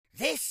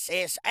This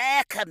is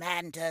Air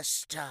Commander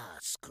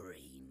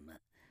Starscream,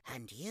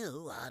 and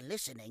you are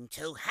listening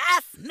to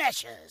Half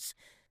Measures.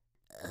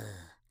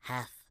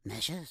 Half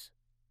Measures?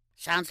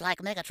 Sounds like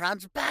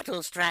Megatron's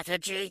battle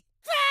strategy.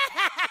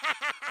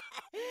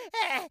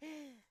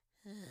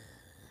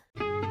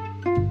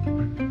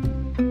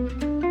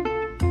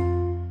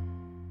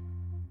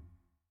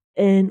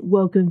 And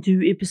welcome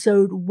to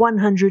episode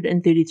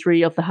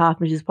 133 of the Half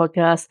Measures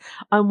podcast.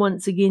 I'm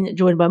once again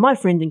joined by my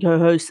friend and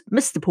co-host,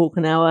 Mr.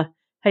 Porkenauer.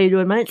 How you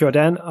doing, mate?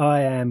 Jordan, I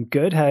am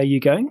good. How are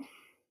you going?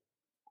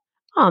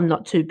 I'm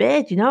not too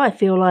bad. I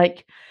feel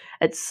like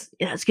it's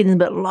getting a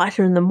bit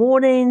lighter in the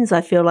mornings.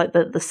 I feel like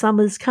the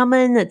summer's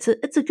coming. It's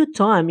a good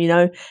time.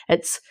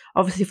 It's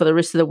obviously for the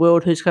rest of the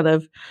world who's kind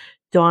of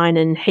dying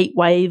in heat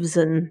waves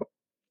and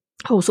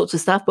all sorts of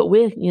stuff. But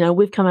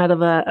we've come out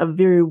of a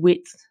very wet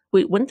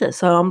winter,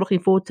 so I'm looking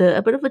forward to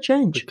a bit of a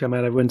change. We've come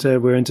out of winter.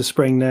 We're into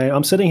spring now.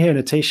 I'm sitting here in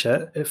a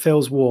t-shirt. It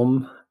feels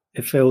warm.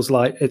 It feels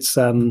like it's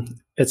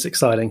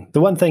exciting.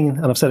 The one thing,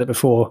 and I've said it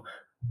before,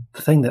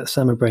 the thing that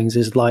summer brings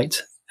is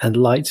light, and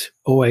light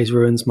always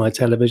ruins my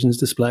television's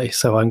display.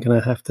 So I'm going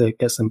to have to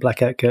get some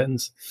blackout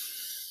curtains.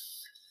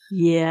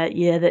 Yeah,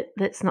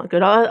 that's not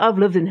good. I've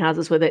lived in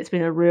houses where that's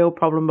been a real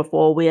problem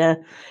before,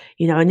 where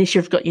unless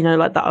you've got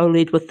like the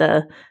OLED with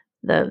the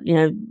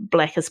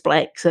blackest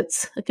blacks,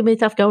 it can be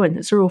tough going.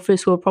 It's a real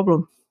first world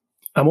problem.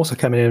 I'm also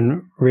coming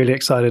in really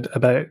excited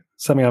about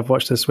something I've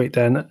watched this week,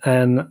 Dan,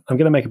 and I'm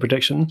going to make a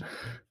prediction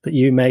that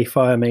you may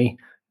fire me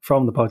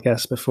from the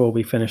podcast before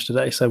we finish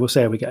today. So we'll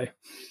see how we go.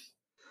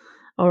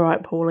 All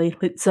right, Paulie,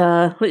 let's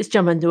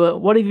jump into it.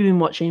 What have you been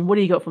watching? What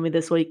do you got for me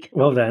this week?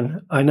 Well,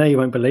 Dan, I know you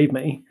won't believe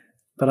me,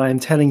 but I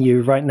am telling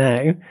you right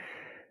now,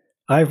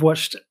 I've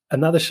watched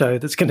another show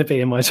that's going to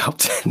be in my top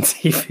 10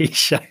 TV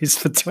shows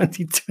for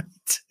 2022.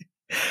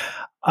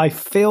 I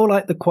feel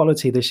like the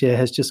quality this year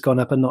has just gone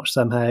up a notch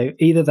somehow.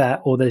 Either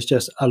that, or there's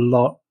just a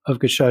lot of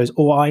good shows,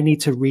 or I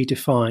need to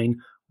redefine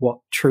what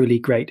truly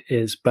great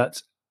is.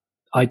 But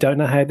I don't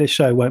know how this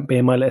show won't be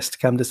in my list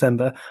come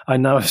December. I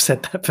know I've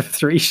said that for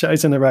 3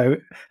 shows in a row,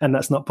 and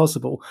that's not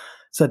possible.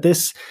 So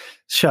this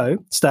show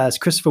stars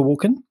Christopher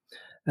Walken,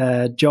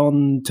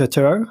 John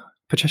Turturro,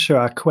 Patricia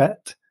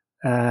Arquette,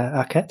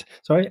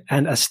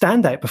 and a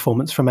standout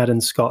performance from Adam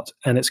Scott,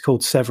 and it's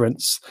called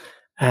Severance.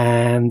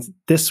 And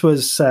this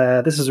is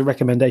a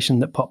recommendation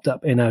that popped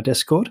up in our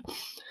Discord,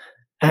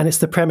 and it's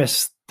the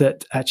premise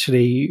that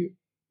actually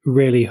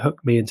really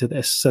hooked me into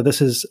this. So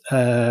this is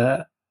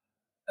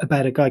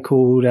about a guy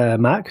called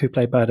Mark, who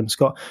played by Adam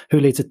Scott, who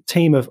leads a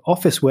team of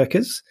office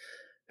workers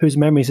whose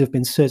memories have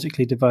been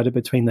surgically divided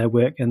between their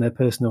work and their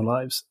personal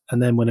lives.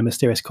 And then when a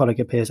mysterious colleague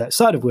appears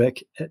outside of work,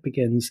 it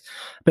begins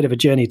a bit of a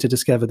journey to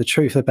discover the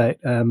truth about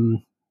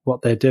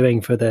what they're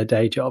doing for their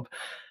day job.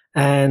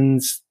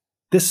 And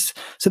this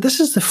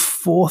is the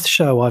 4th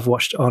show I've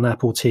watched on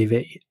Apple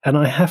TV, and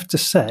I have to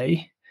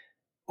say,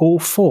 all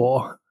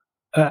 4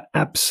 are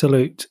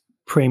absolute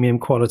premium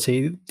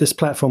quality. This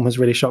platform has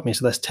really shocked me.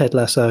 So that's Ted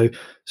Lasso,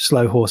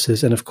 Slow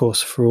Horses, and of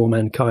course For All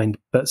Mankind.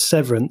 But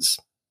Severance,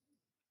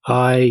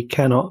 I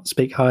cannot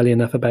speak highly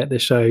enough about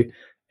this show.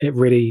 It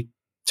really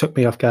took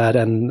me off guard,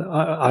 and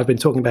I've been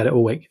talking about it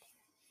all week.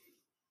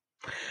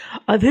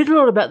 I've heard a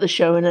lot about the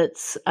show, and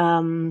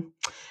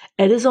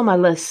it is on my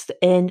list,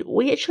 and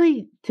we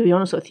actually, to be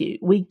honest with you,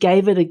 we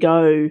gave it a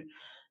go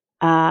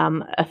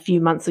a few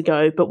months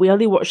ago, but we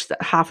only watched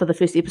half of the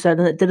first episode,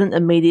 and it didn't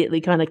immediately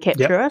kind of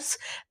capture us.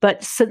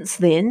 But since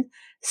then,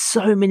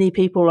 so many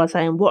people are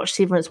saying, watch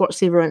Severance,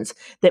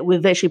 that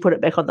we've actually put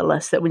it back on the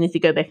list, that we need to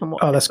go back and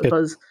watch. Oh, that's good.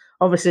 Because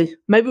obviously,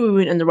 maybe we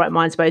weren't in the right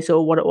mind space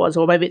or what it was,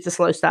 or maybe it's a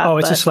slow start. Oh,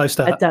 it's a slow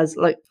start. It does.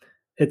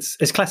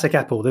 It's classic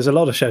Apple. There's a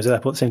lot of shows at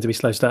Apple that seem to be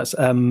slow starts.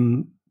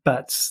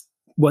 But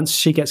once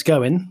she gets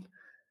going,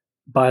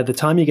 by the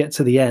time you get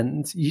to the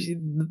end,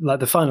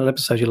 like the final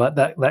episode, you're like,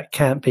 that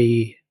can't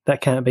be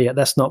it.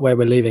 That's not where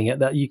we're leaving it.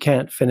 That you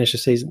can't finish a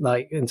season,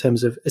 like, in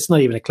terms of, it's not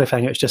even a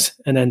cliffhanger, it's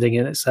just an ending.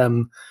 And it's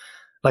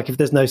like, if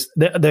there's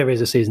there is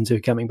a season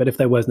 2 coming, but if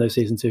there was no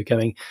season 2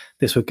 coming,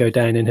 this would go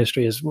down in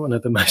history as one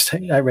of the most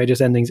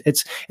outrageous endings.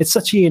 It's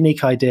such a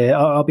unique idea.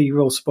 I'll be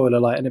real spoiler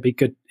light, and it'd be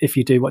good if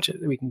you do watch it,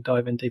 we can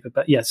dive in deeper.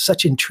 But yeah,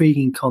 such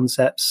intriguing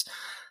concepts.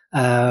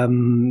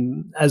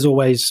 As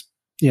always,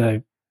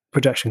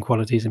 production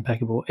quality is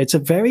impeccable.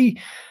 The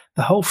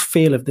whole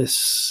feel of this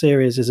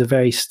series is a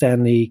very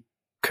Stanley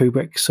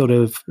Kubrick sort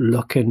of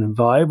look and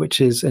vibe, which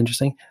is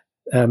interesting.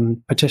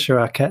 Patricia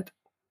Arquette,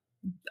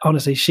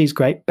 honestly, she's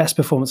great. Best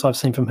performance I've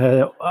seen from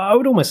her, I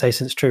would almost say,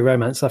 since True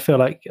Romance. I feel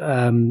like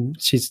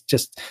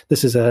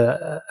this is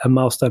a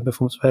milestone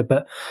performance for her.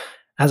 But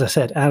as I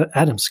said,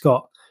 Adam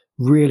Scott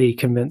really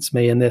convinced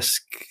me in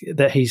this,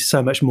 that he's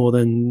so much more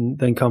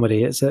than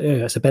comedy. It's a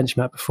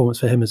benchmark performance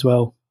for him as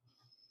well.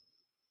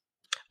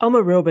 I'm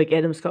a real big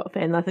Adam Scott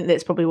fan. I think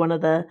that's probably one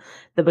of the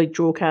big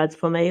draw cards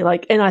for me.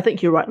 And I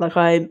think you're right.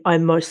 I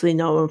mostly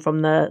know him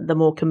from the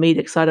more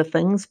comedic side of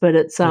things, but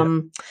it's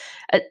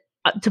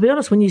to be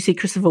honest, when you see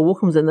Christopher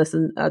Walken was in this,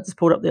 and I just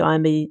pulled up the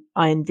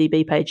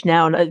IMDb page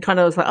now, and it kind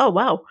of was like, oh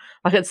wow,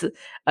 like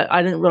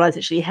I didn't realize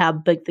actually how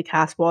big the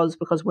cast was,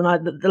 because when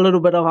the little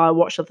bit of I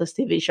watched of this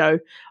TV show,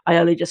 I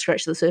only just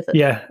scratched the surface.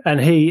 Yeah, and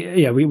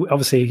we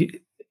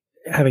obviously,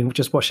 having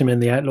just watched him in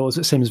The Outlaws,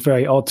 it seems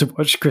very odd to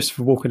watch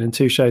Christopher Walken in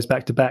 2 shows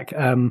back to back.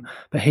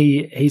 But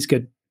he's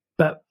good.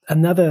 But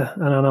another,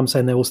 and I'm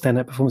saying they're all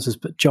stand-up performances,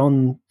 but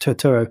John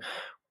Turturro,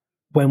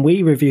 when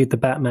we reviewed The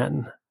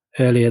Batman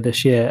earlier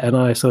this year, and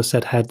I sort of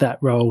said, had that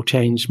role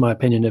changed my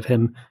opinion of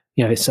him?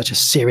 It's such a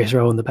serious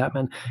role in The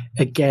Batman.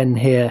 Again,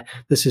 here,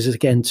 this is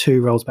again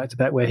 2 roles back to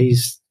back where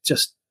he's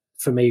just,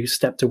 for me,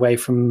 stepped away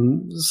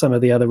from some of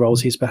the other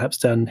roles he's perhaps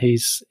done.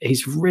 He's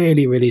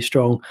really, really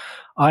strong.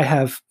 I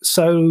have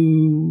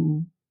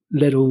so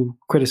little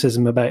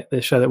criticism about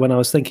this show that when I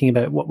was thinking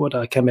about what would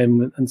I come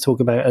in and talk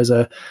about as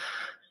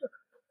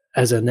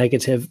a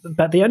negative,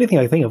 but the only thing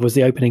I think of was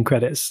the opening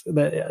credits.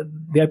 The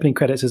opening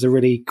credits is a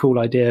really cool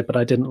idea, but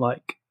I didn't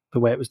like the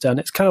way it was done.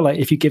 It's kind of like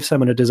if you give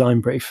someone a design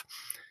brief,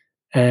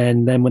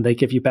 and then when they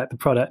give you back the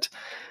product,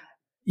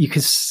 you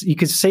can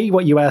see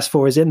what you asked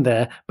for is in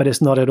there, but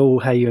it's not at all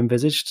how you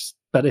envisaged.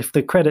 But if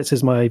the credits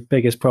is my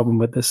biggest problem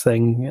with this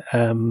thing,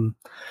 I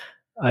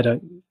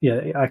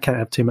can't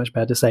have too much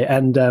bad to say.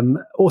 And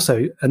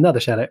also another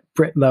shout out,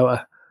 Britt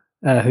Lower,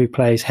 who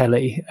plays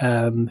Helly,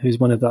 who's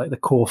one of the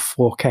core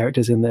 4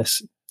 characters in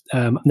this.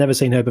 I've never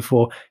seen her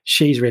before.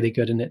 She's really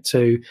good in it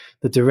too.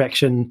 The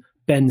direction,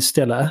 Ben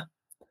Stiller,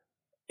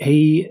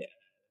 he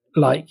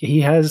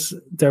has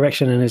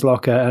direction in his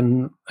locker,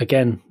 and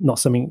again, not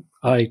something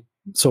I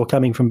saw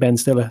coming from Ben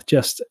Stiller.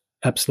 Just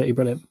absolutely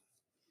brilliant.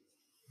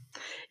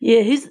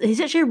 Yeah, he's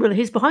actually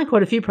he's behind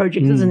quite a few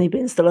projects, isn't he,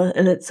 Ben Stiller?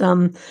 And it's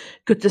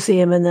good to see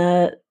him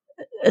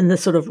in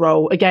this sort of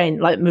role again,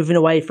 like moving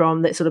away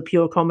from that sort of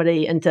pure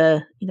comedy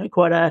into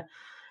quite a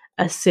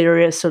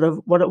serious sort of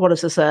what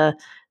is this, a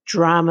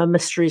drama,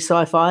 mystery,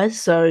 sci-fi.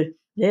 So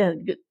yeah,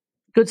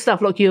 good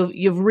stuff. Look, you've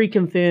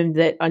reconfirmed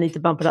that I need to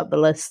bump it up the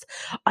list.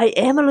 I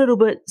am a little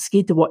bit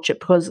scared to watch it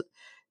because,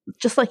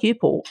 just like you,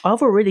 Paul,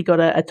 I've already got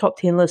a top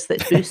 10 list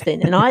that's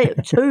bursting, and I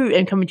too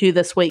am coming to you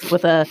this week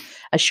with a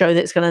show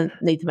that's going to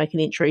need to make an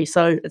entry.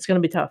 So it's going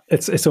to be tough.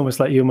 It's almost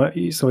like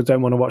you sort of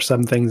don't want to watch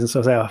some things and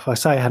sort of say, if I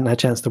say I hadn't had a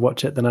chance to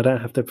watch it, then I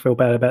don't have to feel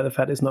bad about the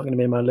fact it's not going to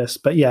be in my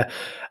list. But yeah,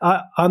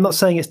 I'm not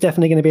saying it's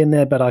definitely going to be in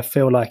there, but I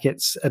feel like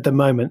it's, at the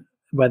moment,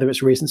 whether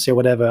it's recency or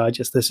whatever,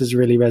 this is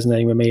really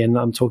resonating with me, and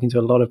I'm talking to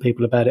a lot of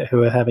people about it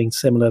who are having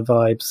similar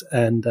vibes,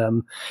 and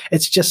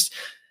it's just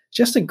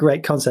a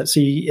great concept. So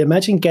you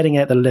imagine getting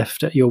out the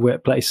lift at your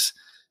workplace.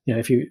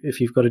 If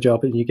you've got a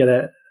job and you get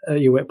out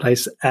at your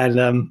workplace,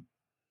 and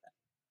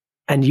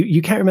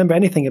you can't remember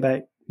anything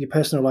about your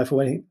personal life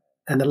or anything,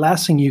 and the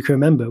last thing you can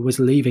remember was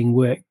leaving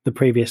work the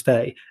previous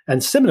day.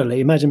 And similarly,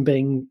 imagine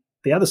being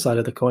the other side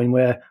of the coin,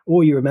 where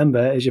all you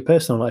remember is your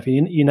personal life,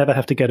 and you never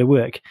have to go to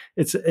work.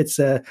 It's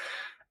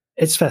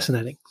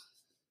fascinating.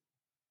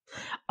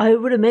 I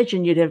would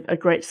imagine you'd have a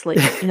great sleep.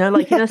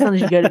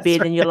 Sometimes you go to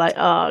bed and you're like,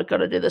 oh, I've got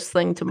to do this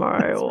thing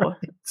tomorrow, or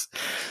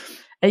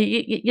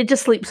you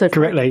just sleep so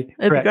correctly.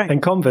 Correct.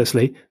 And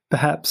conversely,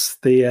 perhaps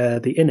the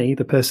innie,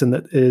 the person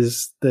that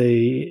is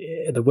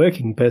the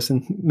working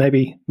person,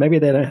 maybe they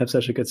don't have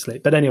such a good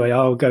sleep. But anyway,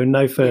 I'll go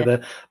no further.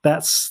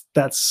 Yeah.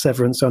 That's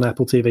Severance on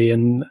Apple TV,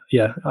 and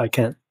yeah, I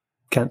can't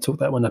talk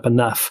that one up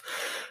enough.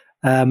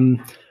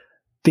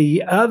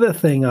 The other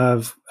thing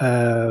I've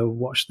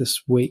watched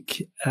this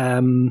week,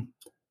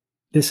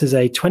 this is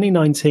a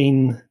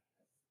 2019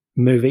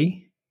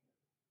 movie,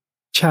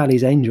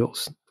 Charlie's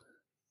Angels.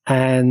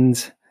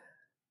 And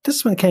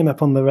this one came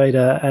up on the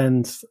radar,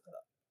 and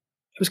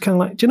it was kind of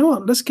like, do you know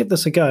what? Let's give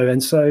this a go.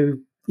 And so,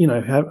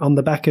 on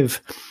the back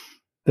of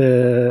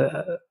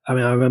I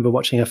remember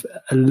watching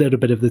a little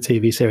bit of the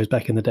TV series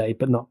back in the day,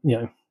 but not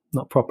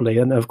properly.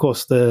 And of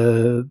course,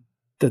 the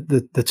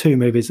 2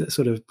 movies that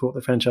sort of brought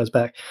the franchise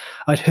back.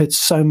 I'd heard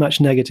so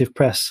much negative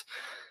press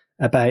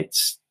about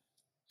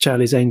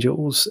Charlie's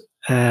Angels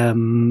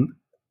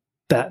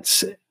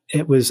that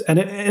it was, and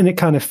it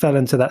kind of fell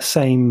into that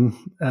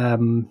same,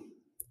 the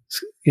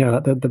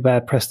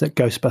bad press that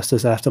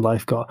Ghostbusters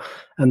Afterlife got,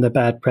 and the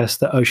bad press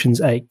that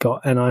Ocean's 8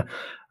 got. And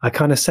I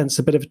kind of sensed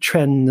a bit of a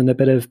trend and a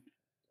bit of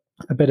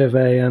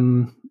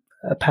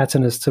a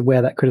pattern as to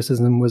where that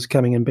criticism was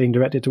coming and being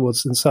directed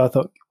towards. And so I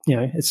thought,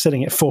 it's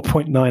sitting at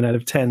 4.9 out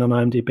of 10 on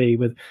IMDb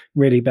with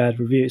really bad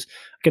reviews.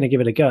 I'm going to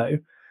give it a go.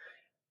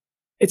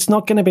 It's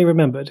not going to be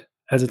remembered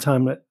as a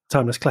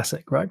timeless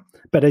classic, right?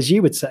 But as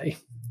you would say,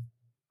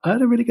 I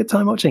had a really good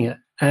time watching it,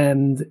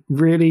 and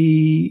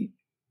really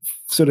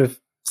sort of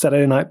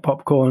Saturday night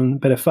popcorn,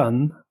 bit of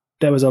fun.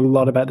 There was a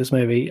lot about this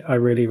movie I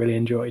really, really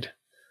enjoyed.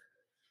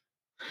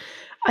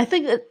 I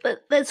think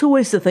that's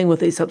always the thing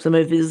with these types of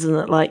movies,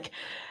 isn't it?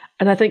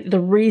 And I think the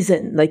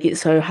reason they get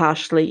so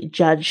harshly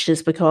judged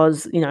is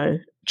because,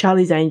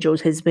 Charlie's Angels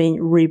has been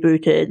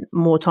rebooted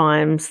more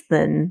times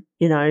than,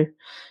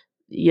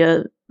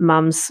 your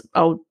mum's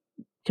old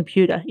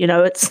computer.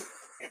 It's...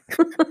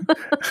 I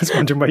was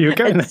wondering where you were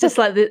going. It's just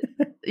like I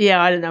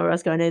don't know where I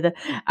was going either.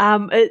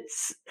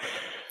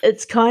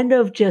 it's kind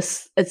of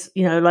just, it's,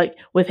 like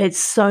we've had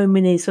so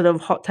many sort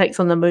of hot takes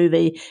on the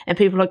movie and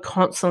people are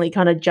constantly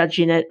kind of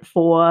judging it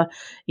for,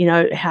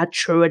 how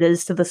true it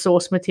is to the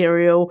source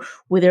material,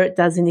 whether it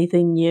does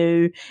anything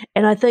new.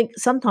 And I think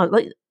sometimes,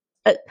 like,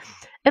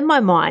 in my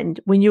mind,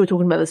 when you were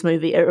talking about this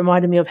movie, it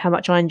reminded me of how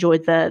much I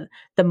enjoyed the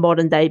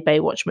modern day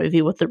Baywatch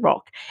movie with The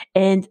Rock.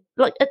 And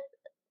like,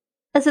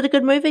 is it a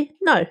good movie?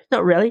 No,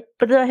 not really.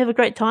 But did I have a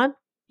great time?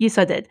 Yes,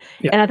 I did.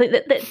 Yeah. And I think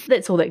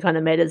that's all that kind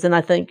of matters. And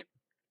I think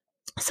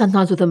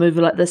sometimes with a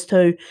movie like this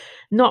too,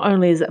 not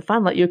only is it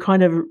fun, like you're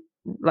kind of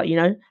like,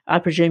 I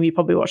presume you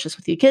probably watch this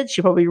with your kids.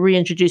 You're probably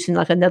reintroducing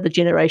like another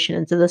generation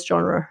into this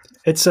genre.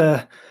 It's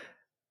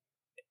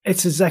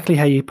exactly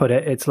how you put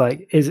it. It's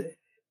like, is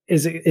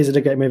it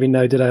a great movie?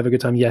 No. Did I have a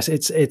good time? Yes.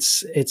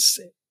 It's.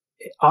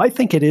 I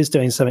think it is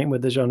doing something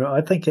with the genre.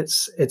 I think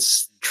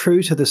it's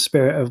true to the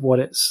spirit of what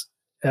it's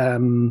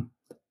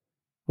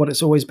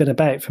always been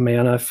about for me,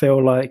 and I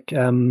feel like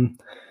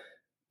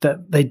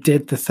that they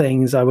did the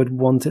things I would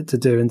want it to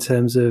do in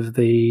terms of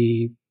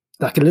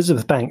like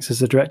Elizabeth Banks as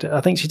the director.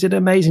 I think she did an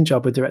amazing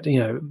job with directing.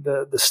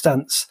 The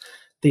stunts,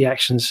 the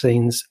action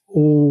scenes,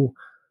 all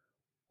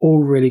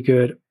really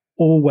good,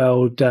 all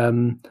well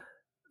done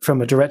from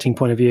a directing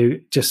point of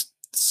view, just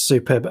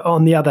superb.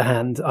 On the other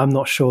hand, I'm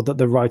not sure that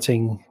the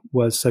writing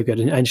was so good,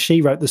 and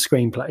she wrote the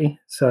screenplay,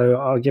 so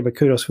I'll give her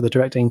kudos for the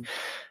directing.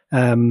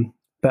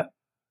 But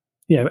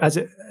as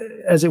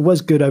it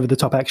was good over the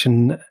top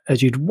action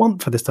as you'd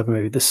want for this type of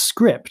movie, the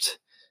script,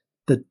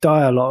 the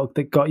dialogue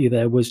that got you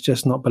there was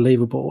just not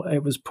believable.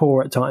 It was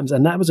poor at times,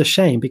 and that was a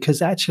shame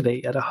because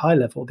actually, at a high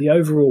level, the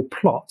overall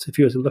plot, if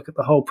you were to look at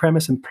the whole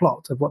premise and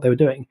plot of what they were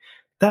doing,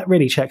 that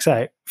really checks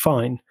out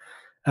fine.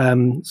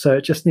 So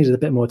it just needed a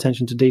bit more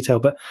attention to detail.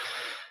 But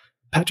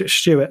Patrick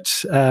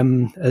Stewart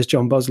as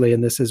John Bosley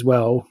in this as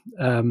well,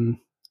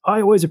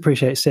 I always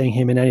appreciate seeing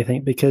him in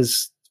anything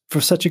because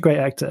for such a great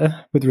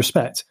actor, with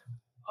respect,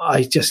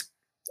 I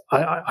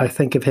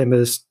think of him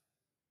as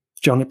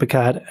Jean-Luc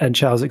Picard and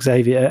Charles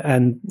Xavier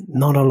and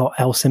not a lot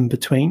else in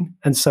between.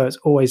 And so it's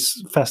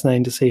always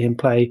fascinating to see him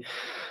play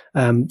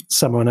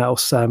someone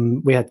else.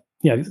 We had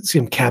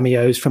some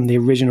cameos from the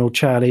original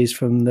Charlies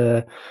from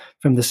the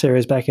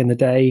series back in the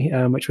day,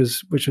 which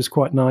was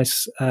quite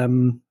nice.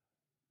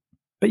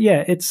 But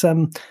yeah, it's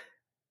I'm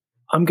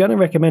going to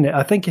recommend it.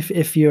 I think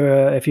if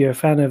you're a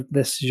fan of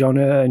this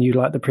genre and you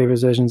like the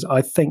previous versions,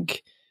 I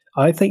think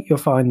you'll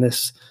find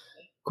this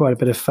quite a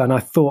bit of fun. I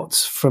thought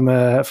from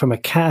a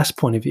cast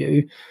point of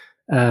view,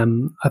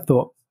 I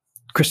thought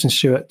Kristen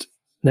Stewart,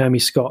 Naomi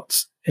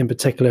Scott in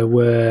particular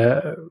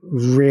were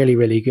really,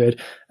 really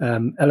good.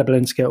 Ella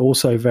Balinska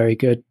also very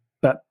good.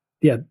 But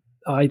yeah,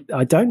 I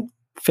don't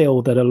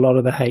feel that a lot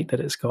of the hate that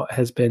it's got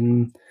has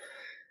been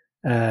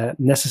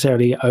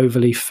necessarily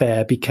overly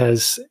fair,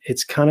 because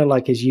it's kind of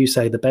like, as you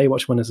say, the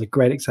Baywatch one is a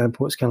great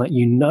example. It's kind of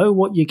like,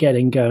 what you're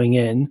getting going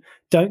in.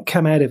 Don't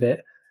come out of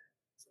it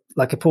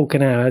like a Paul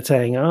Canal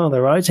saying, "Oh,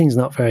 the writing's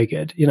not very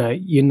good." You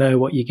know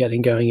what you're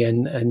getting going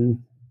in,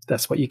 and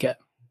that's what you get.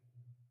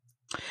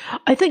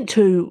 I think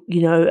too,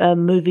 a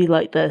movie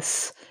like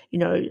this,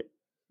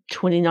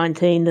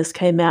 2019, this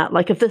came out,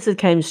 like if this had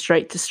came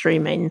straight to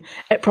streaming,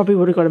 it probably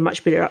would have got a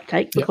much better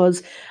uptake,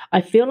 because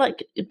I feel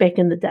like back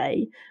in the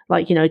day,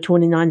 like,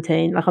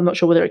 2019, like I'm not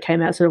sure whether it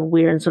came out sort of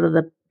where in sort of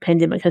the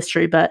pandemic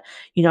history, but,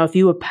 if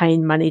you were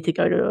paying money to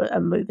go to a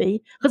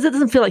movie, because it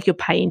doesn't feel like you're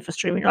paying for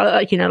streaming,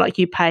 like, like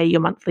you pay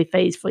your monthly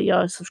fees for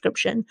your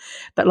subscription,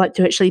 but like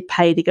to actually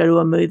pay to go to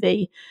a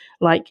movie,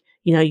 like,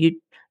 you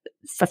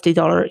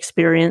 $50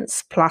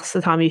 experience plus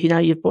the time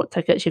you've bought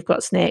tickets, you've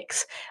got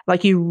snacks,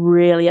 like you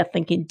really are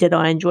thinking, did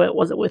I enjoy it?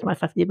 Was it worth my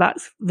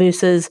 $50?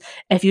 Versus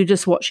if you're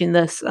just watching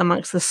this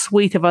amongst the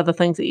suite of other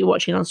things that you're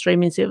watching on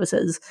streaming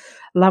services,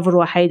 love it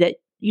or hate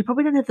it, you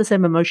probably don't have the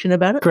same emotion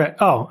about it. Correct.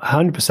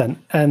 100%.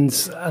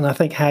 And I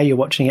think how you're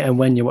watching it and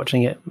when you're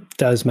watching it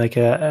does make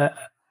a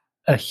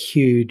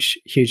huge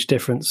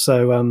difference.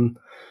 So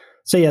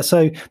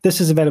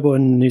this is available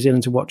in New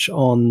Zealand to watch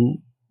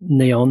on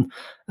Neon.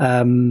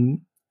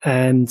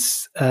 And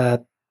as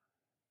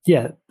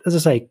I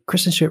say,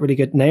 Kristen Stewart really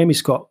good, Naomi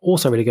Scott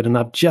also really good, and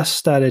I've just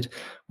started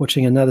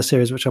watching another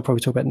series which I'll probably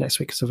talk about next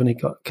week because I've only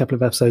got a couple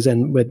of episodes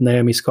in with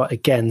Naomi Scott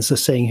again, so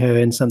seeing her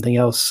in something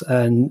else,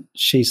 and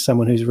she's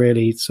someone who's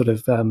really sort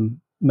of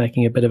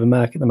making a bit of a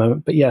mark at the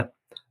moment. But yeah,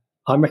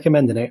 I'm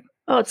recommending it.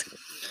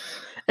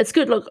 It's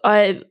good. Look,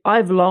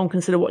 I've long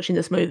considered watching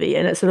this movie,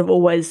 and it's I'm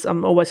always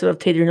sort of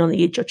teetering on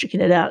the edge of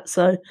checking it out.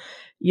 So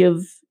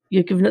you've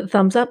given it the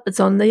thumbs up. It's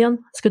on Neon.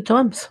 It's good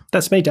times.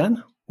 That's me,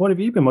 Dan. What have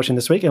you been watching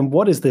this week, and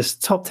what is this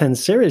top 10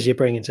 series you're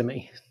bringing to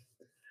me?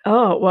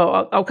 Oh,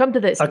 well, I'll come to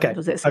that second,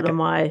 because that's sort of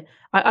my...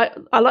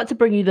 I like to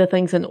bring you the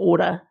things in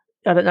order.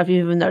 I don't know if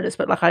you've ever noticed,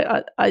 but like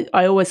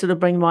I always sort of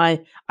bring my...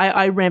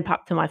 I ramp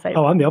up to my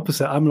favourite. Oh, I'm the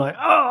opposite. I'm like,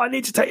 I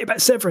need to tell you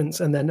about Severance,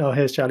 and then,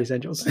 here's Charlie's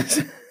Angels.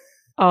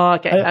 Oh,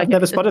 okay. I've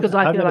never spotted that.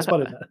 I've never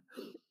spotted that.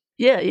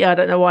 Yeah, I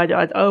don't know why.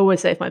 I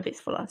always save my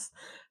best for last,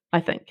 I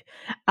think.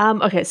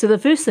 Okay, so the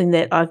first thing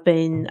that I've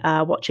been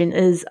watching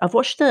is I've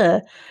watched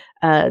a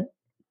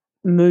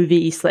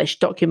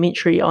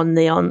movie/documentary on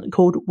Neon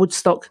called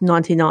Woodstock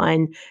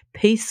 99: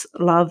 Peace,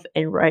 Love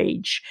and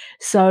Rage.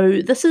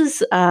 So this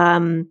is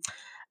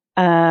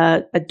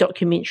a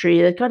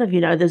documentary that kind of,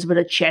 there's a bit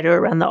of chatter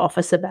around the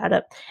office about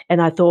it,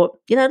 and I thought,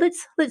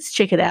 let's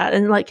check it out.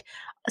 And like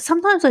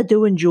sometimes I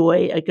do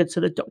enjoy a good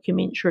sort of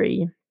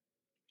documentary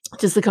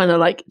just to kind of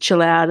like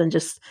chill out and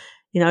just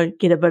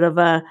get a bit of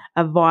a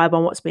vibe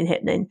on what's been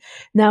happening.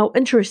 Now,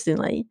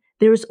 interestingly,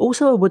 there is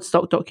also a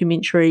Woodstock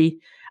documentary.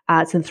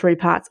 It's in 3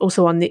 parts,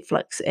 also on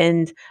Netflix.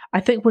 And I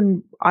think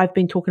when I've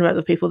been talking about it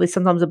with people, there's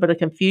sometimes a bit of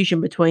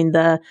confusion between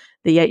the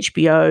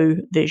HBO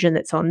version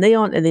that's on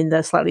Neon and then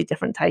the slightly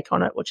different take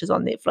on it, which is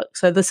on Netflix.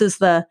 So this is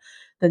the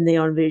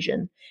Neon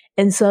version.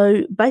 And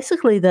so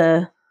basically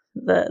the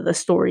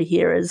story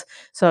here is,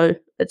 so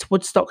it's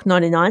Woodstock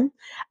 99.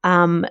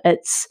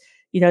 It's,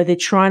 they're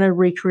trying to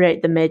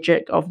recreate the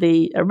magic of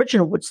the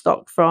original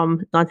Woodstock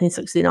from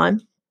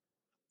 1969.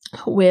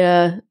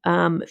 We're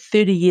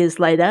 30 years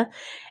later,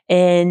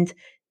 and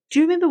do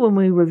you remember when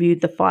we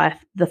reviewed the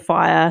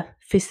Fire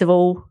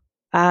Festival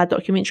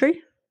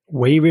documentary?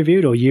 We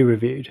reviewed, or you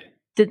reviewed?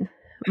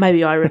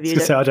 Maybe I reviewed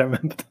it. So I don't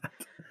remember that.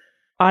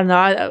 I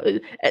know.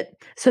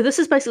 So this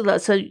is basically,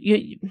 so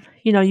you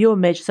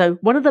imagine. So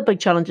one of the big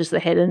challenges they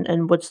had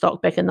in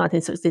Woodstock back in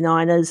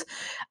 1969 is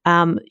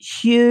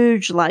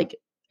huge, like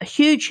a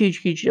huge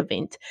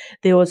event.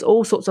 There was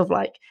all sorts of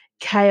like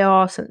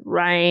chaos and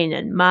rain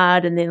and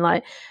mud, and then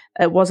like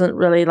it wasn't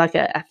really like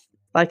a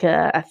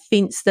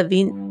fenced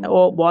event,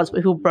 or it was.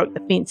 People broke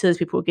the fences,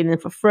 people were getting in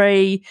for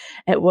free.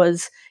 It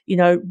was,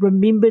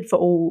 remembered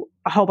for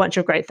a whole bunch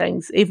of great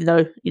things, even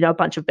though, a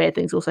bunch of bad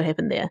things also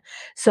happened there.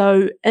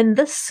 So in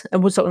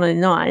Woodstock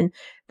 99,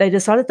 they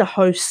decided to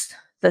host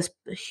this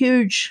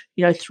huge,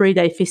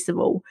 3-day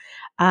festival,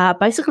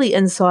 basically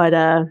inside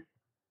a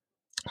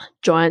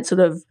giant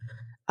sort of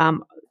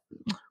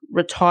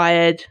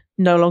retired,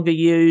 no longer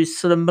used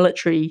sort of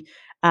military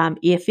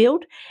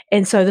airfield.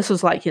 And so this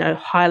was like,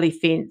 highly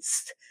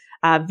fenced,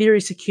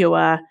 very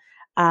secure.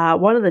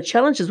 One of the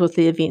challenges with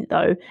the event,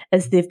 though,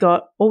 is they've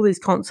got all these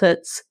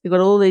concerts, they've got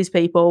all these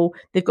people,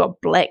 they've got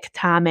black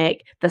tarmac,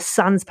 the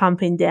sun's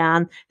pumping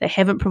down, they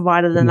haven't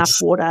provided enough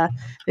water,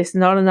 there's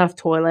not enough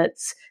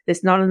toilets,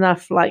 there's not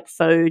enough like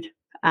food.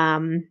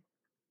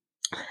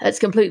 It's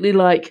completely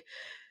like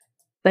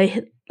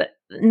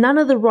none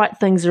of the right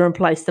things are in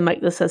place to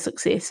make this a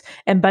success.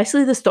 And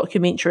basically this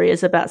documentary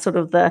is about sort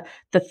of the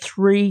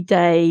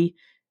 3-day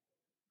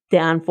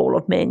downfall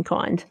of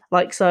mankind.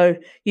 Like, so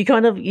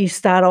you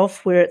start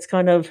off where it's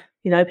kind of,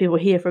 people are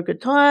here for a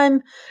good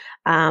time.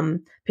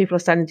 People are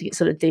starting to get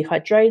sort of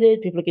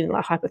dehydrated. People are getting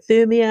like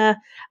hypothermia.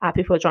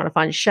 People are trying to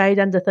find shade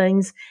under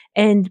things.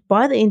 And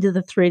by the end of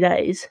the 3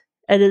 days,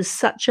 it is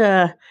such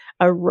a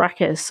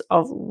ruckus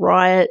of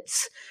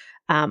riots,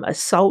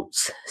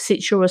 assaults,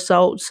 sexual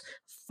assaults,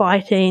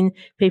 fighting,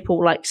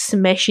 people like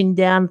smashing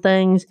down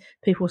things,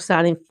 people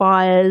starting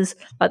fires.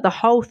 Like the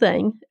whole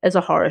thing is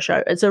a horror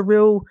show. It's a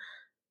real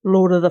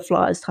Lord of the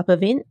Flies type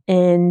event,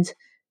 and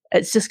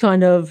it's just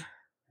kind of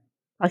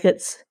like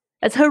it's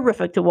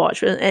horrific to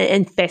watch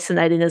and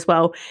fascinating as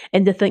well.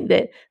 And to think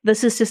that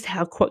this is just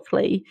how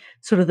quickly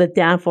sort of the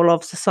downfall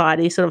of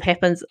society sort of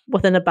happens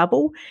within a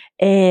bubble,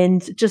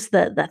 and just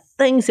the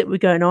things that were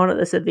going on at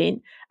this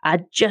event are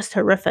just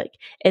horrific.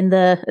 And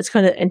it's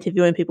kind of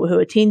interviewing people who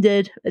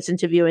attended. It's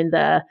interviewing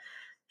the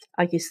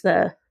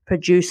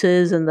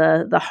producers and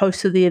the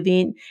hosts of the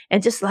event,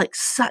 and just like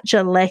such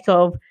a lack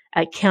of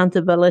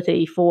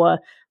accountability for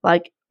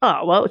like,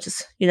 oh, well, it's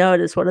just,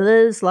 it is what it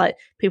is. Like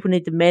people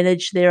need to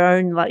manage their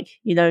own like,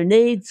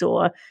 needs,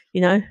 or,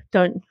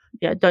 don't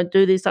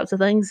do these types of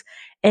things.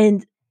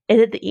 And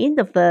at the end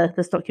of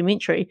this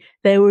documentary,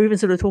 they were even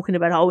sort of talking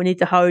about, oh, we need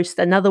to host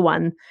another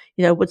one,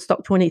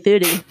 Woodstock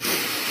 2030.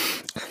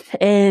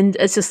 And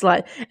it's just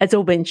like, it's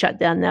all been shut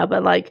down now,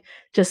 but like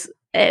just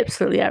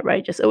absolutely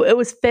outrageous. It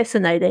was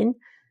fascinating,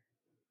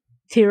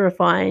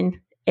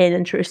 terrifying, and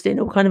interesting,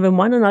 all kind of in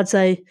one. And I'd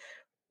say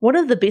one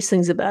of the best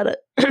things about it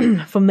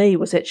for me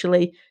was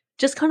actually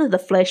just kind of the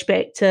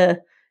flashback to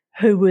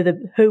who were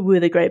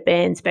the great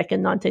bands back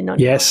in 1991.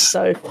 Yes.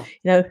 So,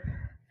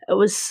 it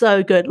was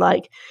so good.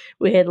 Like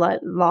we had like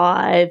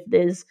Live,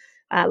 there's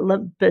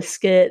Limp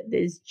Bizkit,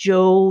 there's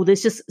Jewel, there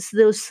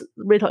was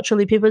Red Hot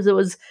Chili Peppers.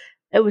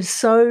 It was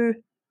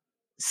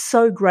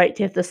so great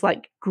to have this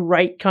like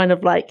great kind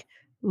of like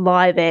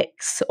live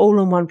acts all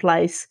in one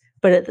place,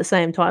 but at the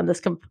same time,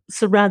 this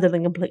surrounded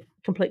in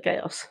complete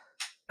chaos.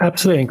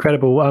 Absolutely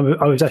incredible.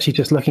 I was actually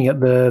just looking at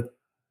the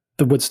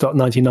Woodstock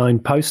 99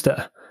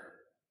 poster.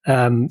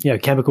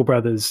 Chemical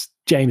Brothers,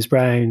 James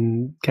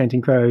Brown,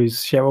 Counting Crows,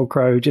 Sheryl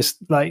Crow. Just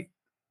like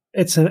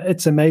it's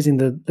amazing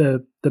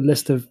the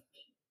list of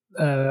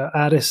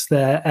artists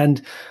there.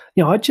 And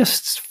I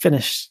just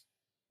finished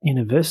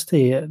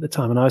university at the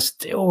time, and I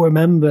still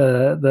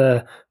remember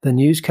the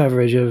news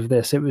coverage of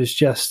this. It was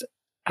just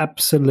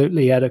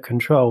absolutely out of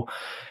control.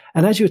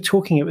 And as you were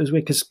talking, it was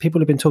weird because people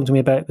have been talking to me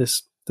about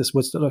this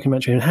Woodstock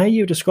documentary, and how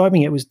you were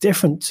describing it was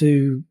different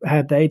to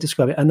how they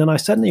describe it. And then I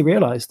suddenly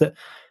realized that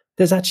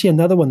there's actually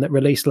another one that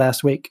released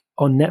last week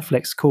on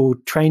Netflix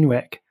called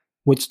Trainwreck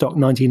Woodstock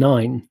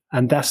 99.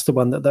 And that's the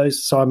one that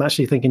those. So I'm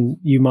actually thinking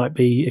you might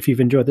be, if you've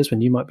enjoyed this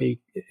one, you might be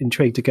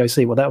intrigued to go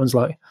see what that one's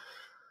like.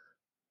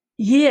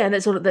 Yeah, and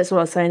that's what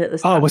I was saying at the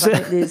start. Oh, was I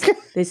it? think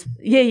there's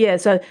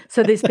So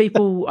there's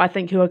people I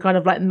think who are kind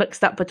of like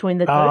mixed up between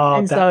the two.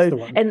 And that's the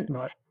one.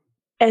 Right.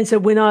 And so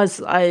when I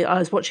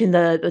was watching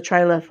the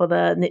trailer for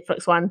the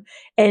Netflix one,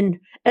 and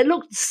it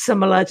looked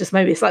similar, just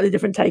maybe a slightly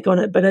different take on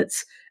it, but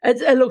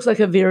it looks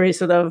like a very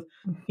sort of,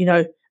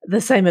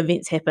 the same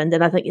events happened,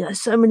 and I think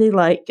so many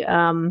like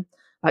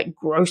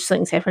gross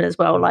things happen as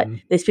well. Like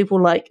there's people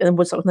like in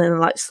Woodstock and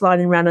like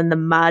sliding around in the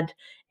mud,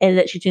 and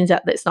it actually turns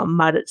out that's not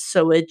mud, it's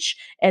sewage,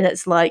 and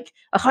it's like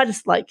I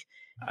just like.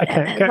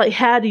 Like,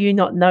 how do you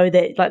not know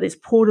that? Like, there's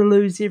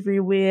portaloos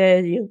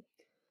everywhere.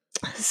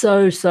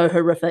 So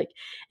horrific,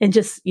 and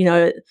just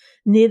near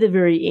the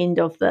very end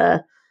of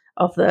the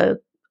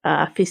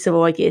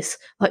festival, I guess,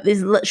 like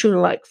there's literally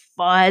like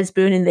fires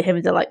burning. They're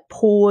having to like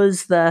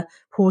pause the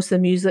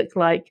music,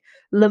 like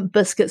Limp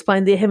Bizkit's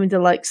playing. They're having to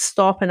like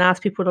stop and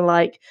ask people to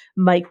like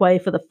make way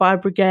for the fire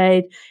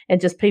brigade,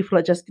 and just people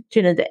are just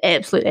turned into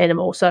absolute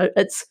animals. So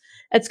it's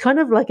kind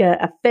of like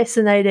a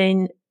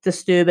fascinating,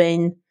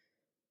 disturbing,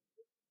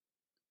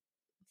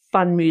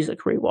 fun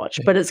music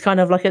rewatch, but it's kind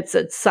of like it's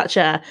such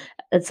a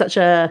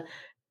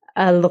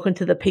look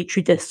into the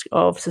petri dish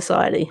of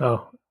society.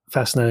 Oh,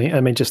 fascinating! I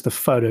mean, just the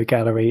photo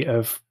gallery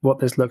of what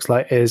this looks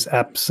like is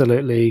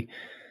absolutely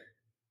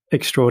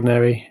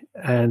extraordinary,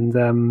 and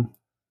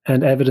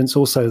evidence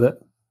also that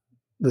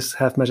this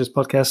Half Measures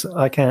podcast,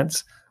 I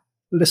can't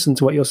listen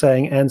to what you're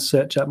saying and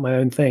search up my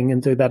own thing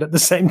and do that at the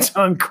same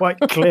time quite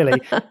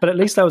clearly. But at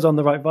least I was on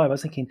the right vibe. I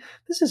was thinking,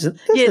 this isn't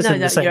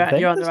the same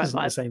thing. You're on the right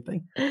vibe. The same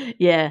thing.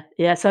 Yeah.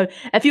 So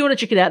if you want to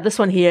check it out, this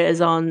one here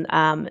is on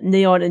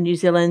Neon in New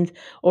Zealand,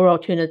 or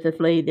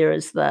alternatively, there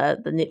is the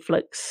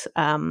Netflix.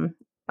 I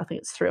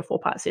think it's 3 or 4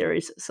 part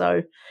series,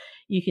 so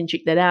you can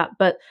check that out.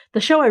 But the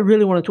show I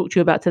really want to talk to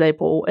you about today,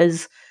 Paul,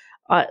 is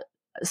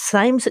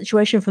same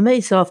situation for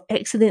me. So I've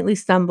accidentally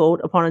stumbled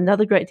upon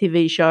another great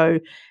TV show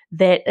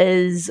that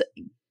is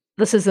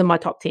in my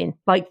top 10.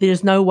 Like,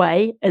 there's no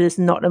way it is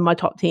not in my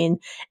top 10,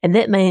 and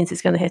that means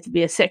it's going to have to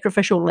be a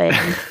sacrificial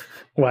lamb.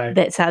 Wow.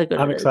 That's how good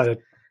I'm excited.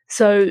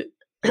 So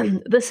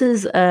this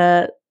is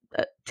a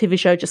TV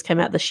show just came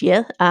out this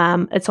year.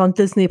 It's on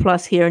Disney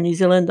Plus here in New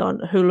Zealand,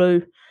 on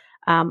Hulu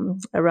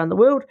around the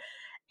world,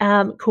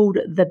 called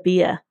The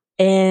Bear,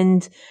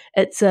 and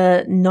it's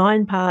a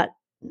 9-part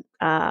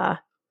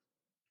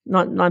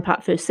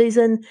first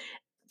season.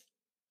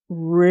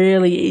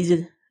 Really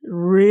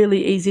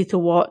easy to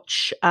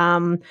watch,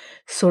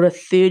 sort of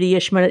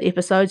 30-ish minute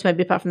episodes,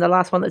 maybe apart from the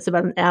last one that's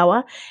about an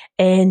hour,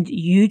 and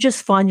you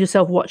just find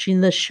yourself watching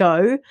this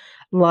show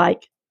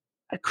like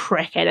a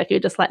crack addict. You're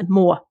just like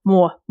more.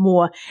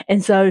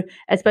 And so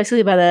it's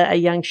basically about a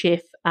young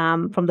chef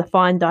from the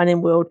fine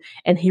dining world,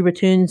 and he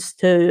returns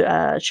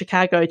to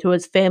Chicago to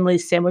his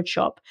family's sandwich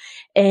shop,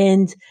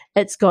 and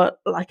it's got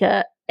like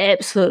a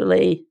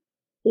absolutely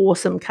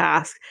awesome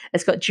cast.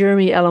 It's got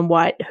Jeremy Allen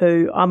White,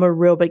 who I'm a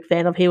real big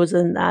fan of. He was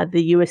in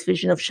the US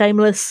version of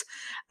Shameless.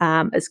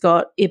 It's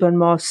got Ebon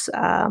Moss.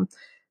 I'm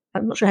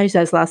not sure how you say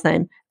his last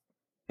name.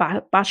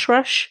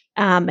 Bashrush.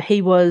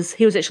 He was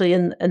actually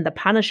in The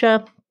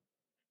Punisher.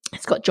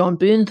 It's got John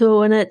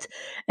Bernthal in it.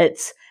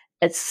 It's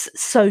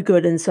so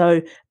good. And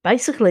so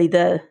basically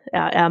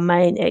our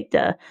main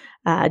actor,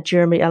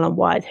 Jeremy Allen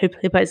White, who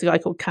plays a guy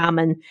called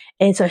Carmen,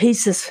 and so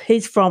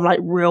he's from like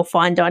real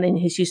fine dining.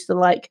 He's used to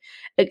like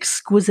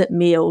exquisite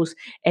meals,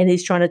 and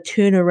he's trying to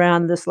turn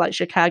around this like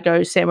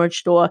Chicago sandwich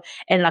store,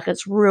 and like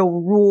it's real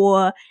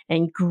raw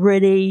and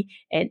gritty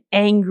and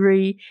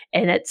angry,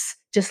 and it's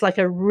just like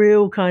a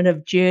real kind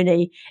of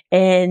journey.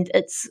 And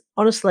it's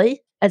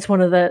honestly, it's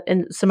one of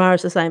and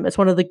Samara's the same, it's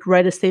one of the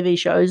greatest TV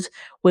shows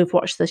we've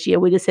watched this year.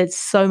 We just had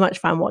so much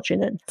fun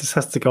watching it. This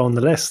has to go on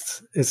the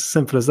list. It's as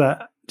simple as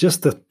that.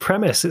 Just the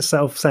premise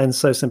itself sounds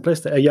so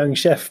simplistic. A young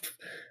chef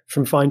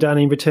from fine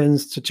dining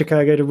returns to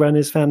Chicago to run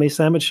his family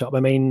sandwich shop. I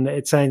mean,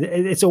 it's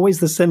always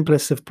the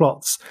simplest of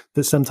plots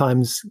that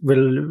sometimes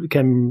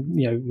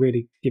can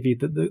really give you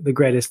the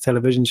greatest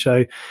television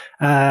show.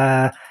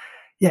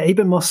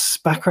 Ebon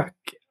Moss-Bachrach,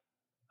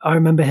 I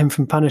remember him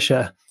from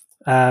Punisher,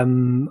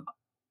 and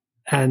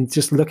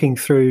just looking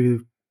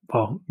through,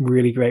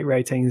 really great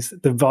ratings.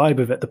 The vibe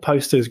of it, the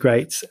poster is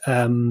great.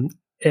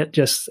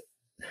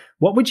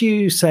 What would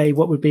you say?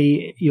 What would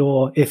be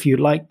if you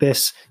like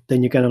this,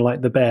 then you're going to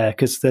like The Bear?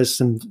 Because there's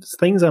some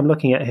things I'm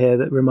looking at here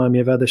that remind me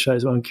of other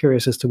shows. But I'm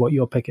curious as to what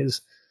your pick is.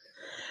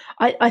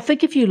 I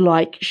think if you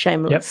like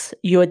Shameless,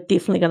 you're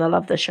definitely going to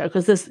love this show,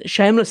 because this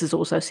Shameless is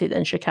also set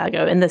in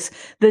Chicago, and this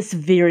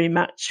very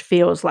much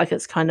feels like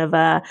it's kind of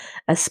a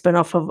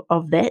spin-off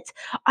of that.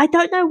 I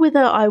don't know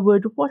whether I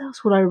would. What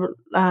else would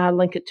I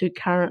link it to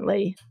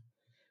currently?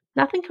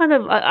 Nothing. Kind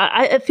of.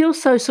 It feels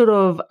so sort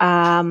of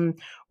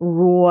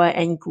raw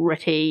and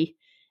gritty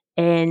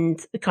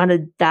and kind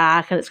of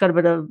dark, and it's got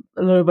a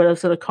little bit of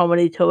sort of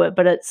comedy to it,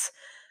 but it's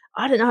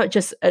I don't know, it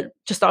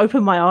just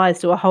opened my eyes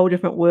to a whole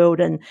different world.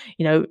 And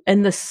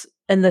in this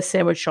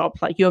sandwich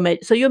shop, like you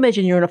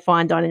imagine you're in a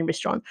fine dining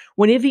restaurant.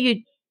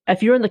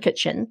 If you're in the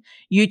kitchen,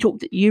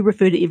 you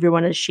refer to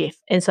everyone as chef.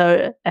 And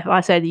so if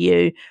I say to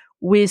you,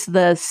 "Where's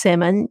the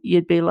salmon?"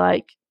 you'd be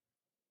like,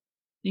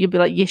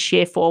 "Yes,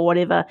 chef," or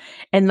whatever.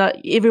 And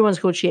like everyone's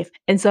called chef.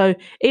 And so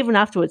even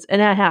afterwards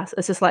in our house,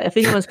 it's just like if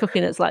anyone's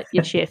cooking, it's like,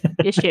 "Yes, chef,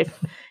 yes,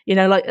 chef."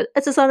 Like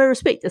it's a sign of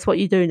respect. It's what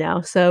you do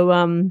now. So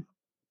and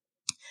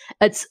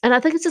I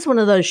think it's just one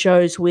of those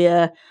shows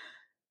where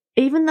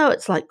even though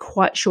it's like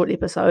quite short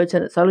episodes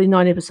and it's only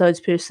 9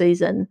 episodes per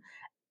season,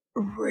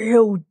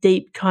 real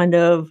deep kind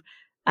of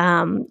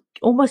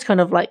almost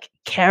kind of like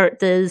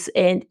characters,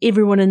 and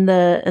everyone in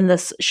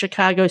this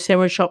Chicago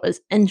sandwich shop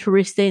is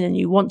interesting and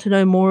you want to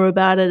know more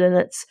about it. And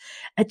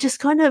it just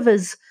kind of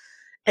is,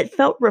 it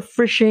felt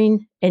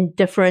refreshing and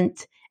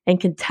different and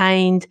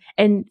contained.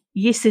 And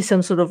yes, there's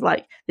some sort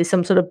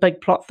of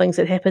big plot things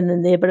that happen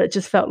in there, but it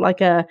just felt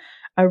like a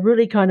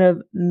really kind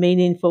of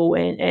meaningful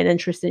and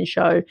interesting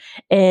show.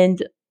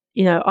 And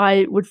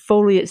I would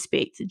fully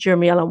expect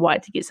Jeremy Allen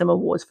White to get some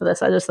awards for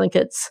this. I just think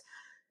it's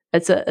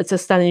a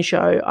stunning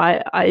show.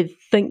 I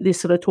think there's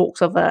sort of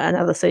talks of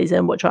another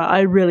season, which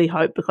I really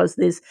hope, because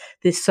there's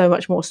so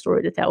much more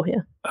story to tell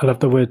here. I love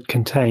the word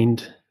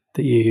contained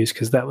that you use,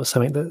 because that was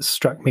something that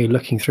struck me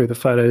looking through the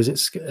photos.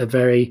 It's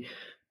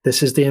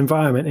this is the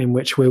environment in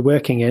which we're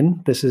working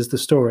in. This is the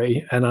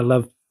story. And I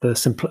love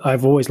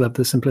I've always loved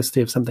the simplicity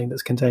of something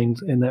that's contained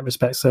in that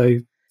respect. So,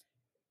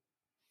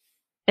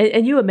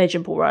 and you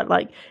imagine, Paul, right?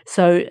 Like,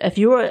 so if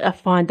you're a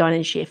fine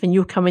dining chef and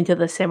you're coming to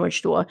the sandwich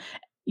store,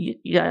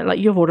 like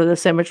you've ordered a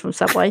sandwich from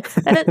Subway,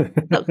 and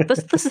look,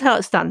 this is how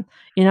it's done.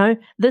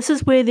 This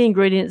is where the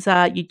ingredients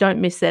are. You don't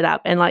mess that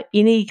up. And like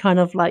any kind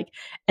of like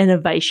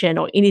innovation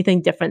or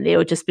anything different there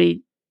would just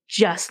be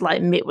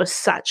like met with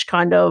such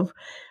kind of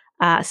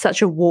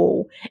such a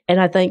wall.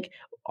 And I think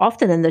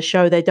often in the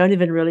show they don't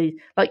even really,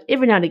 like,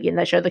 every now and again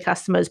they show the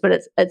customers, but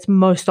it's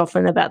most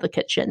often about the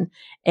kitchen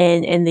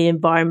and the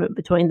environment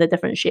between the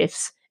different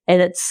chefs.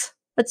 And it's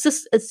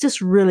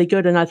just really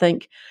good. And I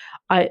think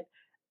I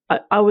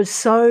was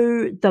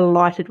so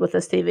delighted with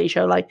this TV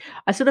show. Like,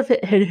 I sort of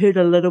had heard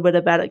a little bit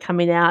about it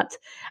coming out,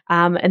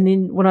 and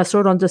then when I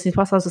saw it on Disney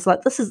Plus, I was just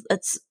like,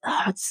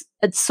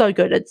 it's so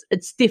good.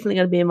 It's definitely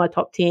going to be in my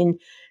top 10.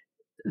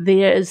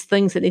 There is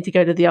things that need to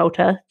go to the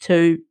altar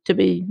to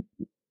be,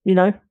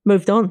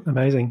 moved on.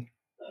 Amazing.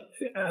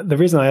 The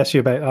reason I asked you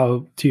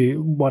about,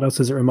 what else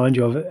does it remind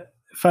you of?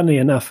 Funnily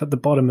enough, at the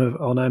bottom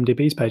on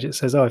IMDb's page, it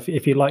says,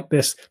 if you like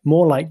this,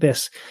 more like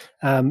this,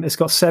 it's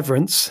got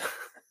Severance,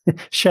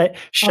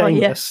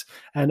 Shameless,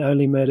 and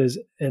Only Murders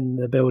in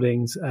the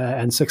Buildings,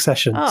 and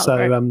Succession.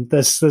 So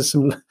there's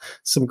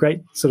some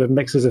great sort of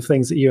mixes of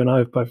things that you and I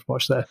have both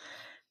watched there.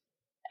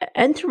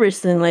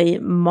 Interestingly,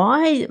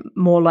 my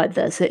more like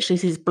this actually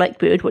says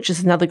Blackbird, which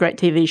is another great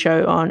TV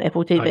show on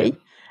Apple TV,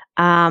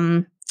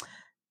 and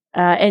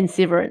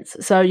Severance.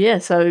 So yeah,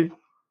 so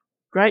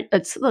great.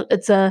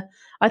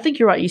 I think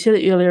you're right. You said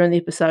it earlier in the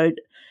episode.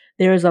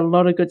 There is a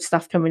lot of good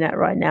stuff coming out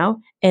right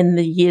now, and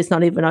the year's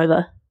not even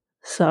over.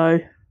 So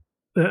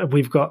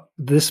we've got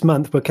this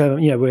month.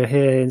 We're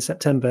here in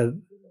September.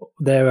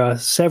 There are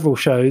several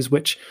shows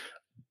which,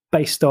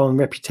 based on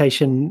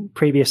reputation,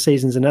 previous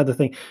seasons, and other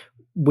things,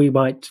 we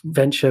might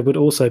venture would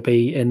also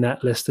be in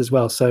that list as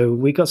well. So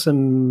we got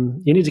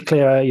some. You need to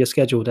clear out your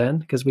schedule, Dan,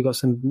 because we got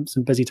some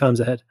busy times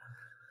ahead.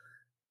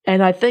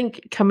 And I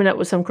think coming up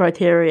with some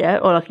criteria,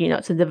 or like,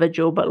 it's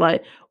individual, but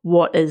like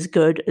what is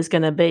good is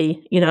going to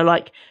be,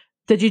 like,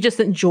 did you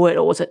just enjoy it,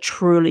 or was it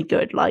truly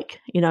good? Like,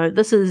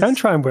 this is. Don't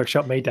try and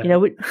workshop me,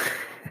 Dan.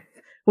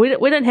 We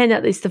don't hand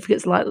out these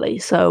certificates lightly.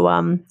 So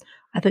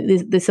I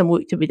think there's some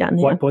work to be done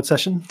here. Whiteboard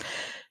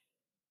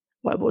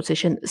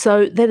session.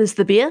 So that is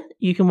The Bear.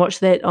 You can watch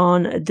that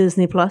on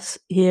Disney Plus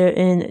here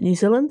in New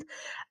Zealand,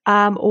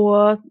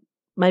 or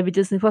maybe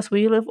Disney Plus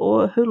where you live,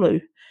 or Hulu.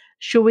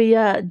 Shall we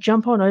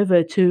jump on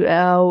over to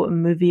our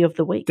movie of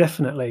the week?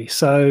 Definitely.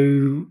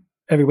 So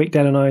every week,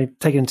 Dan and I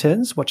take in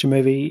turns, watch a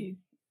movie,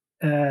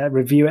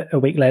 review it a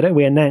week later.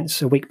 We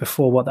announce a week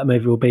before what that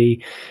movie will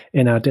be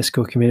in our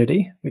Discord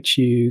community, which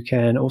you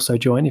can also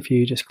join if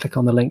you just click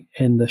on the link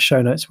in the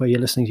show notes where you're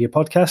listening to your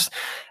podcast.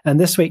 And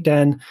this week,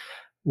 Dan,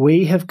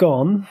 we have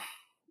gone,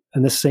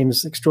 and this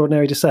seems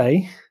extraordinary to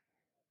say,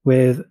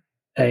 with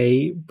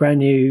a brand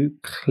new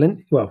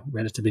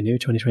relatively new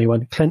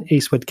 2021 Clint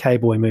Eastwood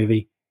cowboy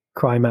movie,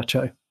 Cry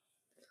Macho.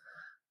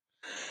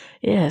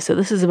 Yeah, so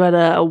this is about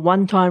a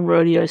one-time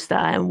rodeo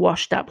star and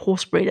washed-up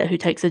horse breeder who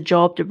takes a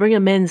job to bring a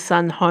man's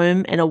son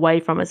home and away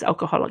from his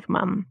alcoholic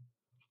mum.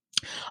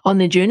 On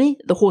their journey,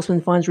 the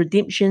horseman finds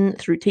redemption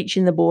through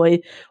teaching the boy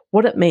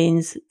what it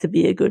means to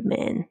be a good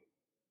man.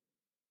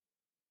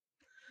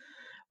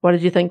 What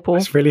did you think, Paul? I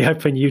was really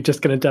hoping you're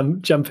just going to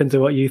jump into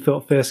what you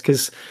thought first,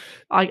 because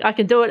I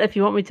can do it if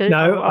you want me to.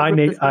 No, I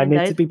need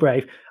to be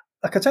brave.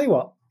 Like, I tell you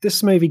what,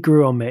 this movie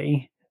grew on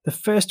me. The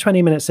first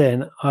 20 minutes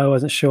in, I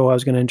wasn't sure I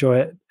was going to enjoy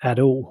it at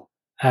all.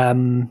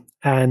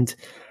 And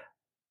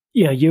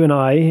you and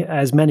I,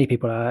 as many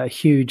people are,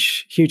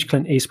 huge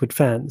Clint Eastwood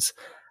fans,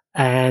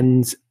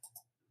 and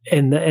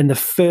in the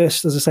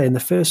first, as I say, in the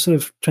first sort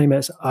of 20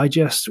 minutes, I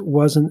just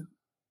wasn't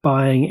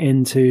buying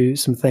into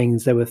some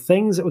things. There were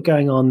things that were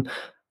going on,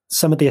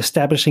 some of the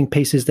establishing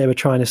pieces they were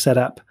trying to set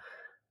up,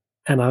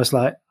 and I was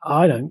like,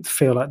 I don't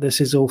feel like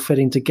this is all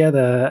fitting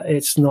together.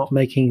 It's not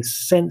making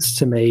sense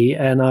to me.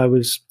 And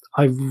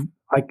when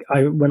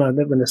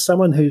there's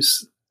someone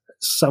who's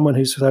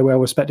so well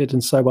respected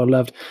and so well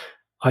loved,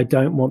 I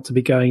don't want to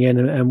be going in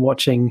and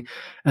watching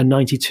a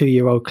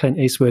 92-year-old Clint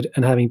Eastwood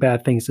and having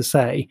bad things to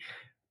say.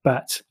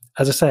 But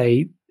as I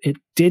say, it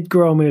did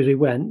grow on me as we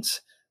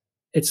went.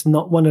 It's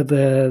not one of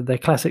the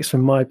classics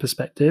from my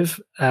perspective.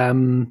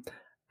 There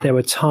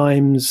were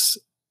times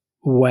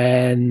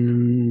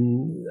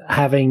when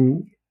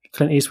having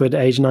Clint Eastwood,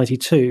 age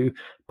 92,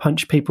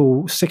 punch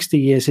people 60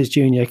 years his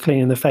junior clean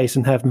in the face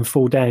and have them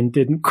fall down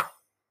didn't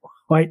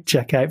quite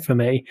check out for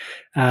me.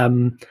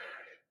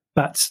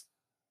 But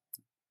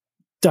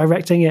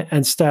directing it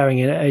and starring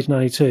it at age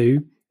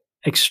 92,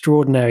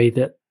 extraordinary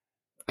that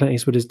Clint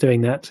Eastwood is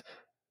doing that.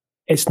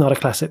 It's not a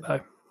classic,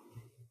 though.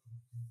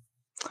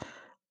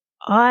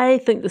 I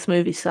think this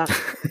movie sucks.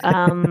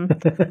 The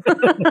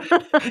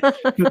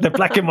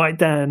black and white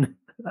Dan.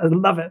 I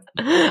love it.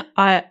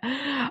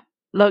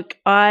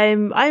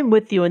 I'm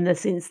with you in the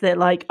sense that,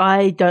 like,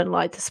 I don't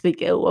like to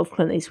speak ill of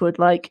Clint Eastwood.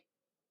 Like,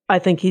 I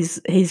think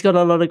he's got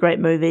a lot of great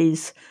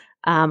movies.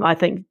 I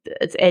think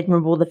it's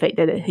admirable the fact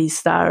that he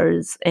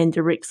stars and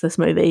directs this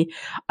movie.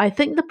 I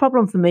think the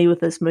problem for me with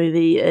this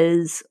movie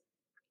is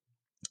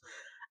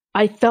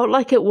I felt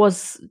like it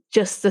was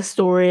just a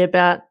story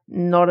about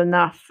not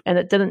enough, and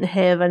it didn't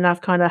have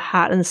enough kind of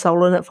heart and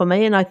soul in it for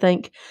me. And I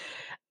think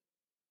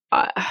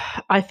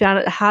I found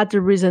it hard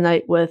to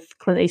resonate with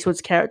Clint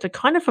Eastwood's character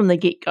kind of from the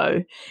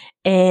get-go.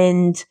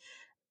 And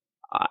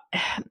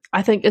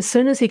I think as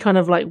soon as he kind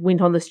of like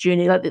went on this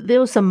journey, like there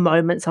were some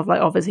moments of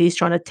like, obviously he's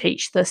trying to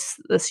teach this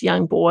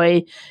young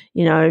boy,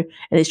 and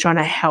he's trying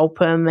to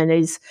help him,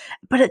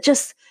 but it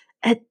just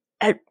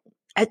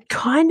it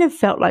kind of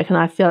felt like, and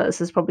I feel like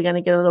this is probably going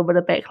to get a little bit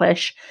of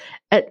backlash.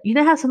 You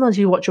know how sometimes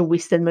you watch a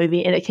Western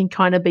movie and it can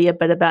kind of be a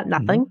bit about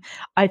nothing?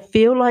 Mm-hmm. I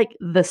feel like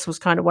this was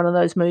kind of one of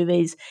those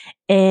movies,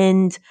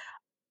 and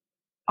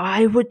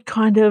I would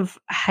kind of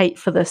hate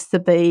for this to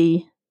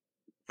be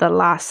the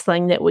last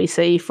thing that we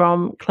see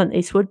from Clint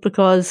Eastwood,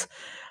 because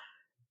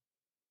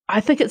I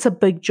think it's a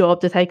big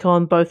job to take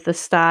on both the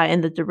star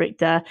and the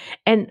director.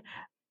 And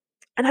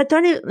I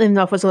don't even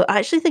know if it was, I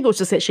actually think it was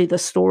just actually the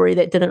story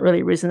that didn't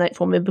really resonate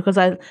for me, because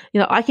I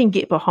can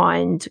get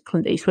behind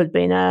Clint Eastwood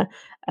being a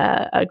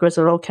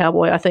grizzled old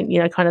cowboy. I think,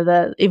 kind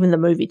of even the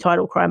movie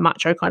title, Cry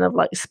Macho, kind of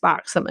like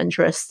sparks some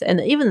interest, and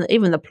even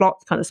the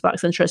plot kind of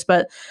sparks interest.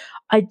 But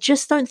I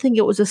just don't think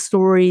it was a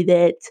story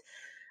that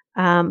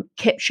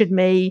captured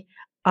me.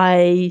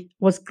 I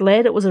was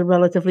glad it was a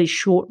relatively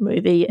short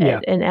movie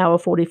at an hour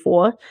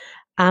 44,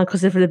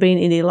 because if it had been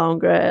any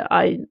longer,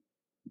 I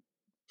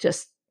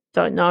just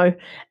don't know.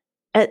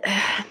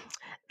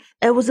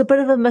 It was a bit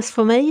of a miss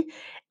for me,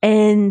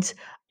 and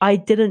I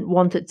didn't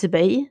want it to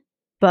be,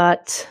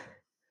 but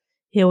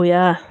here we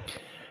are.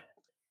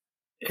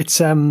 It's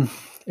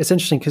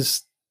interesting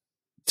because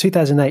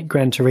 2008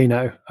 Gran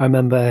Torino, I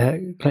remember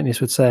Clint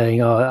Eastwood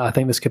saying, I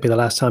think this could be the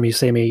last time you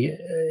see me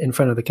in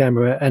front of the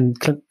camera. And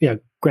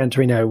Gran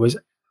Torino was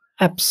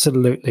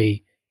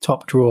absolutely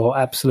top drawer,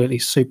 absolutely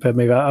super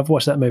movie. I've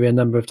watched that movie a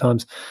number of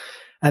times.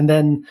 And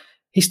then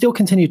he still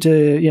continued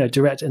to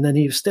direct, and then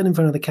he was still in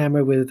front of the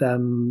camera with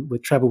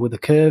Trouble with the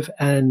Curve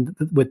and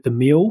with The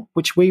Mule,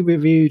 which we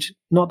reviewed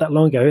not that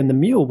long ago. And The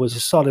Mule was a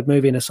solid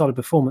movie and a solid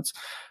performance.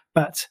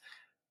 But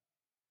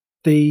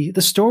the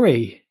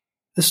story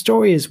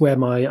is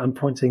where I'm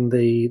pointing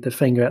the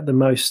finger at the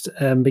most,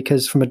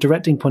 because from a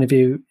directing point of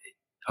view,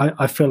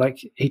 I feel like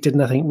he did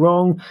nothing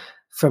wrong.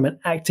 From an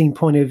acting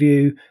point of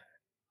view,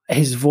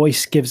 his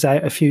voice gives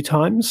out a few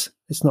times.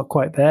 It's not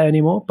quite there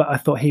anymore, but I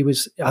thought he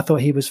was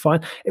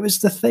fine. It was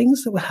the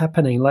things that were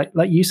happening, like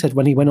you said,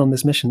 when he went on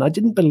this mission. I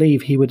didn't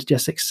believe he would have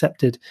just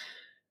accepted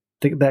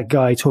that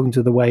guy talking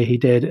to the way he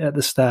did at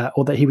the start,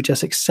 or that he would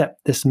just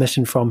accept this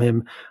mission from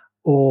him,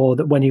 or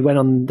that when he went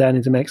on down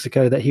into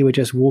Mexico, that he would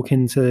just walk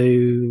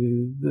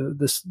into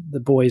the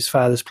boy's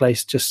father's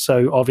place just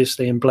so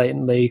obviously and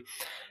blatantly.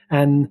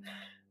 And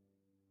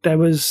there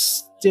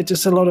was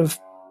just a lot of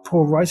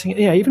poor writing.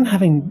 Yeah, even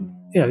having,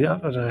 I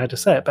don't know how to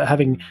say it, but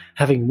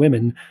having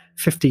women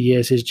 50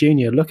 years his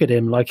junior look at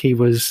him like he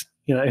was,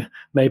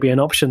 maybe an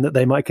option that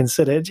they might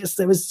consider.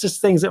 There was just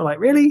things that were like,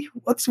 really,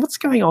 what's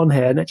going on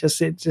here? And it just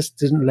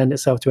didn't lend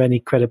itself to any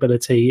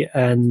credibility.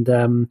 And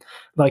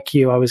like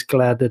you, I was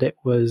glad that it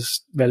was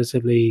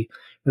relatively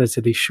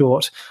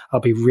short.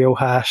 I'll be real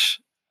harsh,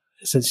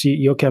 since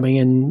you're coming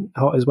in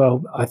hot as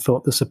well. I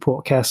thought the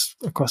support cast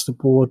across the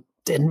board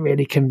didn't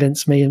really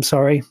convince me. I'm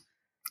sorry,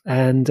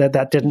 and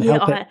that didn't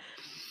help it.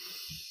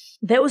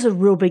 That was a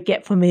real big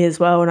gap for me as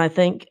well. And I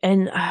think,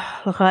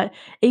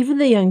 even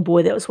the young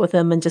boy that was with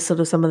him, and just sort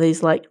of some of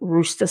these like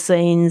rooster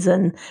scenes,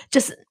 and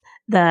just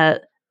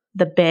the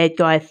the bad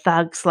guy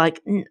thugs.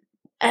 Like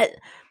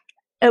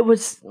it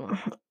was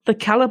the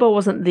caliber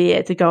wasn't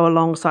there to go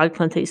alongside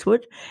Clint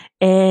Eastwood,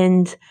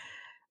 and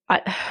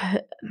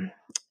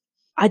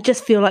I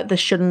just feel like this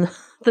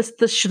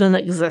shouldn't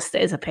exist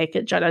as a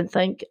package. I don't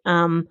think.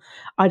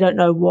 I don't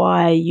know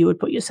why you would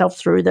put yourself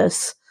through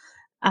this.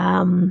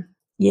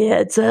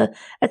 Yeah, it's a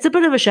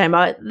bit of a shame.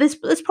 This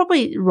it's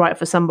probably right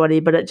for somebody,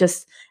 but it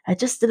just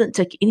didn't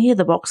tick any of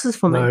the boxes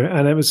for me. No,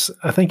 and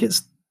I think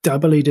it's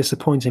doubly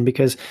disappointing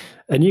because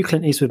a new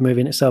Clint Eastwood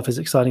movie in itself is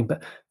exciting,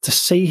 but to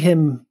see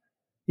him,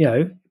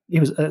 he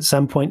was at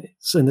some point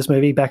in this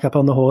movie back up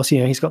on the horse.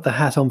 He's got the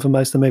hat on for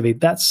most of the movie.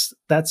 That's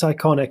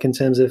iconic in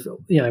terms of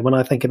when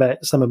I think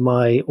about some of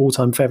my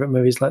all-time favorite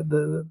movies like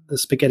the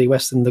spaghetti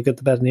western, The Good,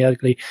 the Bad, and the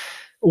Ugly,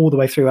 all the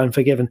way through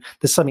Unforgiven.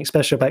 There's something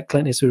special about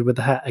Clint Eastwood with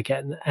the hat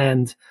again,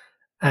 and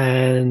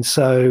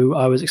so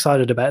I was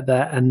excited about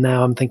that. And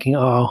now I'm thinking,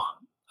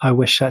 I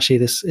wish actually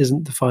this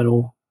isn't the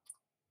final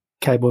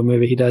cowboy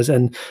movie he does.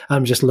 And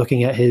I'm just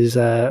looking at his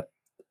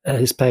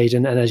page,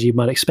 and as you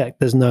might expect,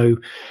 there's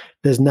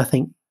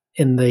nothing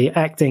in the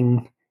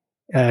acting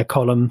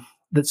column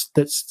that's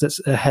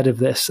ahead of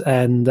this,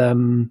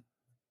 and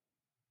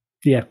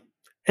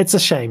it's a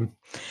shame.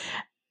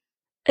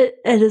 It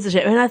is a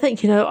shame, and I think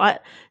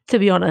to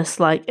be honest,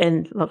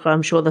 and look,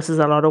 I'm sure this is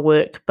a lot of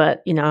work,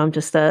 but I'm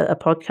just a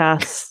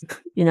podcast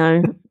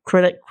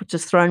critic,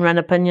 just throwing around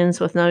opinions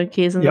with no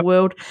cares in the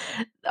world.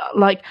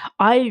 Like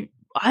I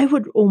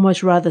would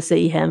almost rather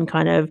see him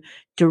kind of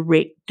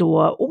direct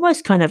or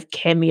almost kind of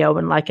cameo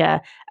in like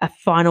a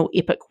final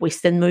epic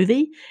Western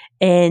movie.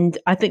 And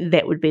I think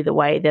that would be the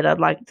way that I'd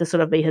like to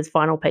sort of be his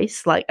final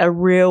piece, like a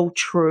real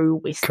true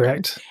Western.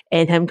 Correct.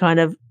 And him kind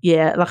of,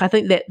 I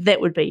think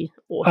that would be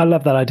awesome. I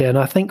love that idea. And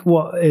I think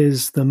what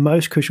is the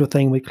most crucial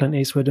thing with Clint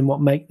Eastwood and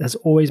what has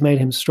always made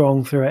him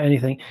strong throughout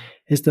anything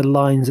is the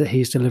lines that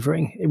he's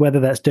delivering, whether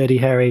that's Dirty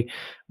Harry,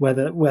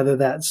 whether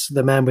that's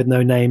The Man with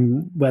No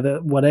Name,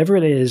 whatever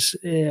it is,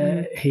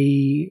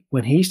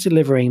 when he's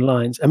delivering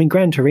lines, I mean,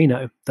 Gran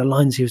Torino, the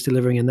lines he was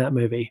delivering in that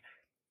movie,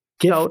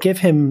 give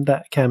him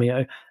that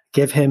cameo,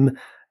 give him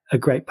a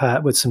great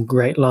part with some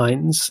great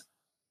lines.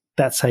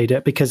 That's how you do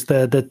it, because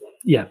the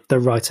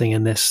writing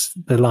in this,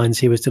 the lines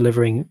he was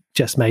delivering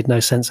just made no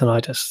sense, and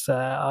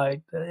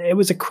it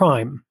was a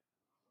crime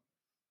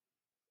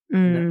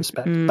in that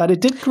respect. But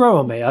it did grow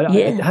on me. I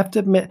have to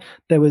admit,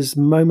 there was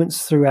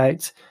moments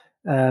throughout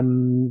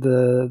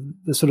the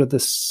sort of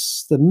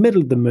the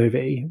middle of the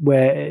movie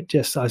where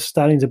I was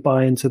starting to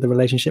buy into the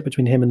relationship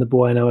between him and the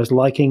boy, and I was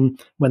liking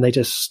when they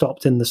just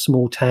stopped in the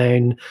small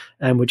town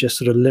and were just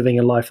sort of living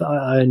a life.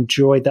 I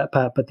enjoyed that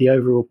part, but the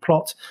overall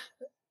plot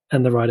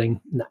and the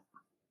writing, no.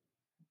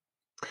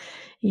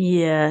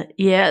 Yeah.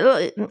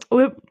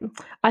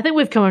 I think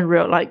we've come in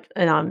real,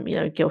 and I'm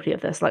guilty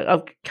of this. Like,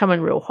 I've come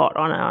in real hot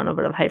on a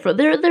bit of hate for it.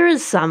 There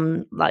is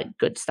some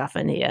good stuff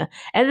in here,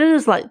 and it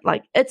is like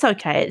it's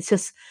okay. It's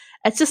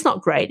just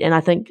not great. And I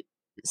think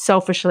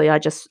selfishly,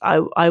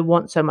 I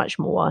want so much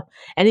more.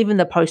 And even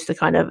the poster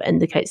kind of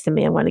indicates to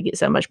me I'm going to get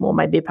so much more.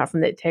 Maybe apart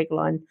from that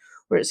tagline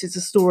where it says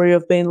a story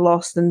of being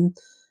lost and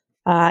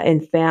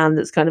found.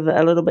 It's kind of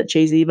a little bit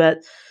cheesy, but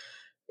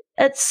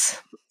it's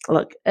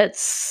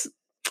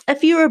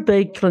if you're a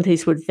big Clint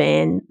Eastwood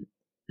fan,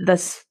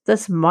 this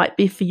might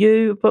be for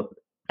you, but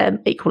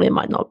equally it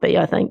might not be.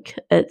 I think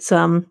it's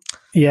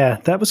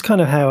that was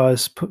kind of how I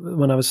was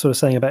when I was sort of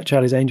saying about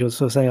Charlie's Angels.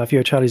 Sort of saying, if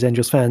you're a Charlie's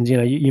Angels fan,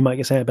 you might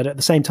get saying it, but at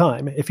the same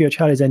time, if you're a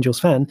Charlie's Angels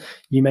fan,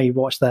 you may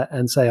watch that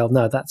and say, "Oh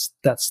no, that's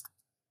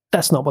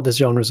not what this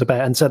genre is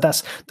about." And so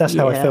that's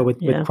how I feel with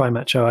Cry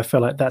Macho. I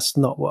feel like that's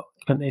not what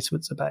Clint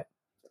Eastwood's about.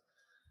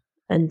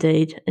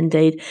 Indeed.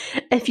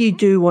 If you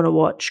do want to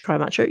watch Cry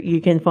Macho, you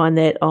can find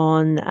that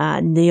on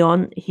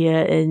Neon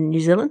here in New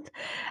Zealand.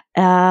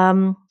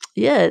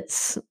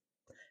 It's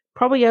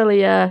probably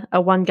only a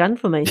one gun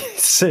for me.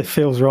 It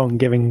feels wrong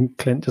giving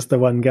Clint just the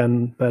one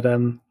gun, but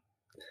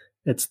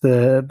it's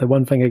the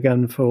one finger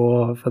gun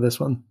for this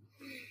one.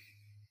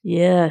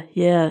 Yeah.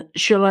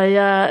 Shall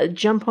I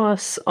jump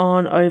us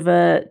on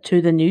over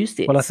to the news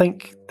then? Well, I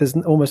think there's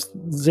almost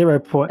 0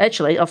 point.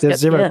 Actually, there's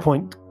 0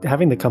 point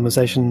having the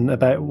conversation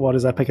about what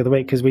is our pick of the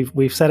week, because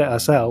we've said it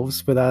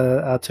ourselves with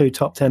our 2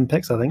 top 10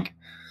 picks, I think.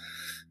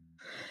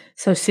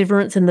 So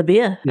Severance and The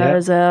Bear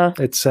these are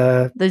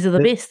the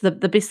best, the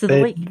best of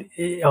the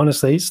week.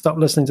 Honestly, stop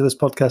listening to this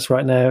podcast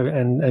right now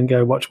and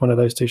go watch one of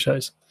those 2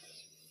 shows.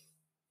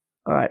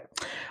 All right.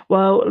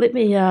 Well, let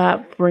me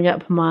bring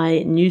up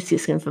my news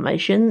desk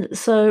information.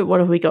 So what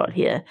have we got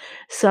here?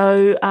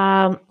 So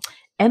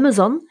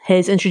Amazon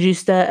has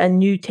introduced a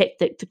new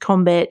tactic to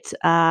combat,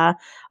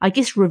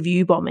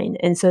 review bombing.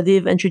 And so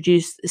they've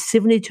introduced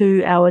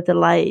 72-hour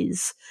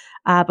delays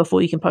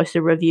before you can post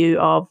a review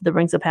of The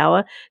Rings of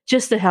Power,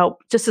 just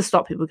to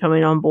stop people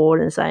coming on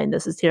board and saying,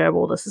 this is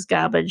terrible, this is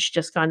garbage,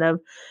 just kind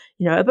of,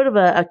 a bit of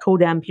a cool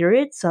down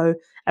period. So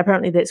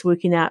apparently that's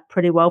working out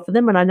pretty well for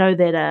them. And I know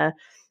that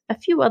a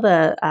few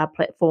other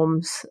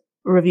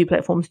review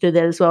platforms do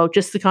that as well,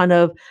 just to kind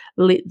of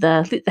let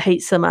the heat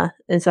simmer,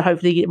 and so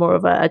hopefully get more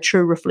of a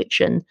true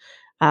reflection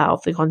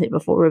of the content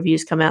before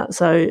reviews come out.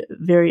 So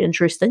very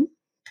interesting.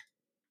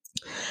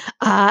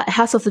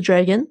 House of the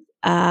Dragon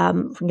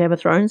from Game of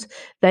Thrones,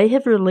 they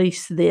have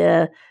released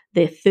their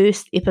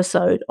first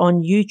episode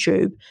on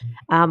YouTube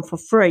for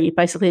free,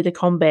 basically to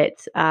combat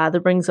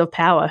the Rings of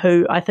Power,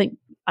 who I think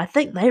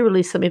they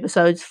released some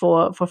episodes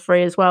for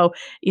free as well.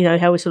 You know,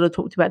 how we sort of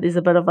talked about there's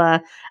a bit of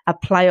a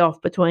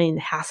playoff between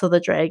House of the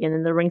Dragon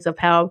and the Rings of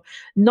Power,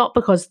 not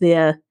because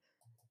they're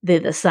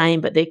the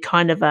same, but they're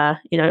kind of a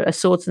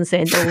swords and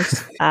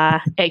sandals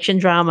action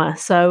drama.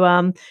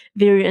 So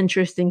very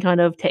interesting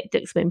kind of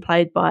tactics being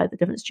played by the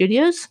different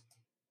studios.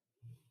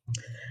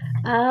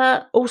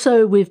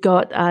 Also, we've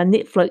got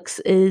Netflix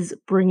is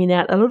bringing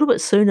out a little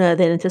bit sooner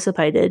than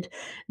anticipated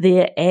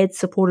their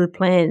ad-supported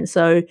plan.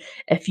 So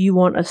if you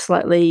want a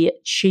slightly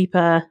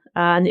cheaper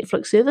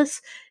Netflix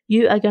service,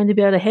 you are going to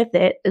be able to have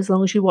that as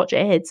long as you watch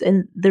ads.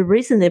 And the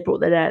reason they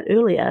brought that out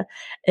earlier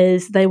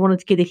is they wanted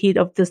to get ahead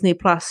of Disney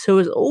Plus, who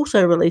is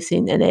also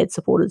releasing an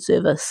ad-supported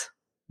service.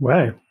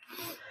 Wow.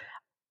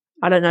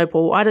 I don't know,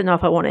 Paul. I don't know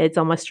if I want ads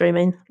on my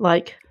streaming.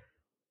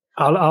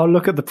 I'll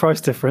look at the price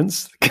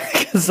difference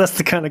because that's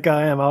the kind of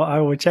guy I am. I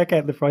will check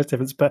out the price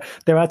difference. But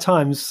there are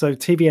times, so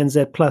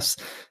TVNZ Plus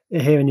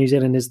here in New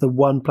Zealand is the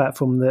one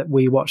platform that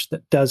we watch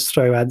that does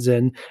throw ads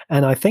in.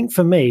 And I think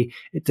for me,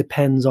 it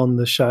depends on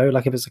the show.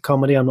 Like if it's a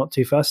comedy, I'm not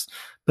too fussed.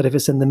 But if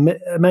it's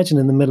imagine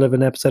in the middle of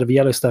an episode of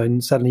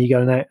Yellowstone, suddenly you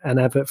go an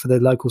advert for the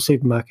local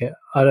supermarket.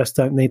 I just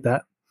don't need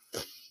that.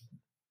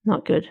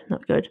 Not good.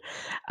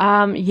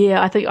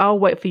 I think I'll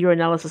wait for your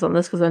analysis on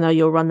this because I know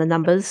you'll run the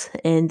numbers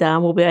and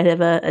we'll be able to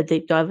have a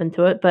deep dive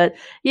into it. But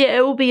yeah,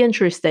 it will be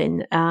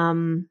interesting.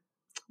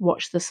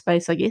 Watch this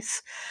space, I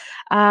guess.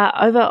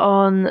 Over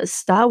on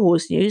Star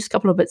Wars news, a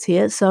couple of bits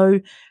here. So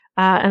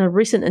in a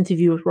recent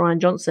interview with Rian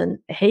Johnson,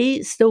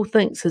 he still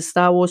thinks his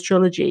Star Wars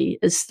trilogy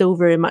is still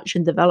very much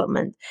in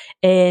development.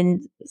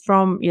 And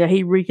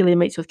he regularly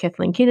meets with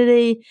Kathleen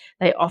Kennedy.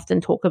 They often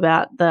talk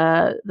about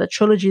the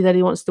trilogy that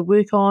he wants to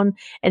work on.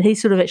 And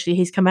he's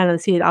come out and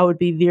said, I would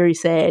be very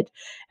sad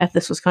if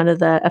this was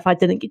if I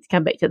didn't get to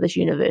come back to this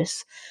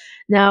universe.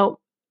 Now,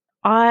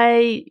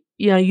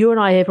 you and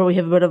I probably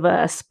have a bit of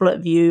a split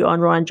view on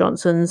Rian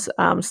Johnson's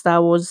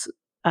Star Wars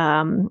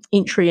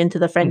entry into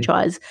the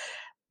franchise.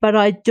 But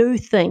I do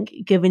think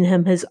giving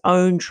him his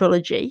own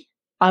trilogy,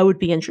 I would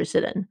be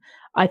interested in.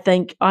 I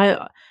think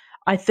an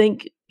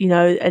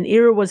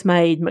era was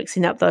made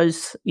mixing up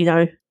those,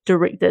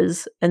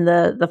 directors in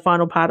the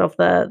final part of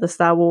the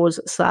Star Wars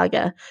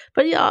saga.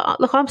 But yeah,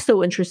 look, I'm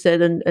still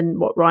interested in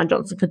what Rian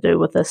Johnson could do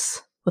with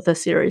this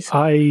series.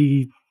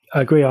 I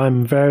agree.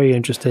 I'm very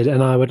interested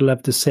and I would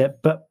love to see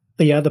it. But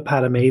the other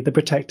part of me, the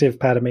protective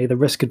part of me, the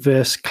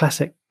risk-adverse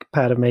classic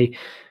part of me,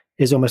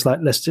 is almost like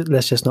let's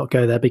just not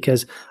go there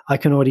because I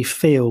can already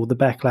feel the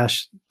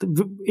backlash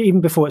even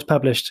before it's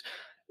published.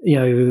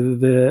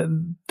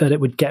 That it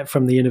would get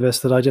from the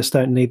universe that I just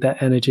don't need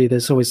that energy.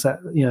 There's always that.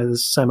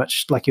 There's so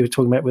much like you were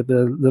talking about with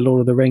the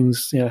Lord of the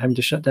Rings. Having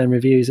to shut down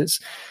reviews.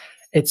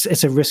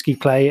 It's a risky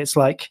play. It's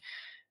like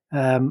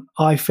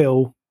I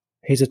feel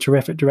he's a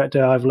terrific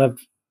director. I've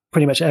loved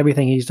pretty much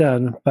everything he's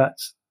done, but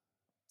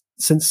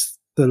since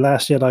The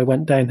Last Jedi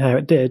went down how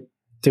it did.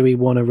 Do we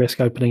want to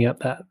risk opening up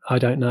that? I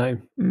don't know.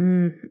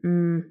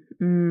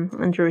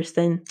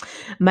 Interesting.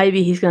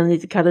 Maybe he's going to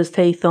need to cut his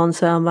teeth on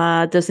some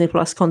Disney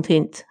Plus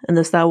content in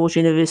the Star Wars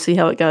universe, see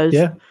how it goes.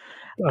 Yeah,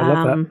 I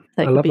love that.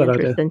 That could be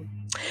interesting.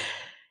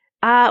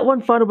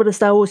 One final bit of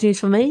Star Wars news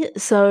for me.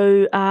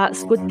 So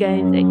Squid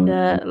Game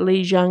actor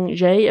Lee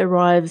Jung-jae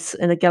arrives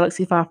in a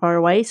galaxy far, far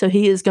away. So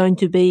he is going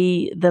to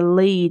be the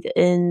lead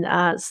in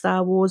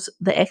Star Wars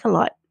The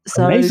Acolyte.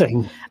 So,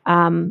 amazing.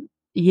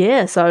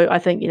 Yeah, so I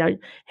think,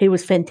 he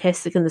was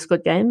fantastic in the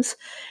Squid Games.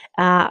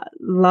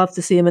 Love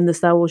to see him in the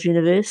Star Wars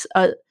universe.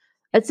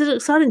 It's an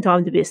exciting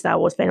time to be a Star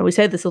Wars fan. And we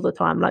say this all the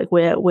time, like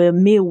we're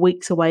mere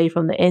weeks away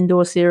from the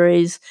Andor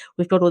series.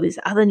 We've got all these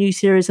other new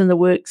series in the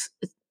works.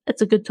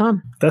 It's a good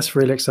time. That's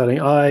really exciting.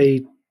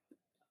 I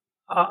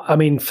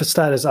mean, for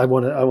starters, I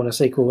want a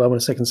sequel. I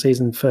want a second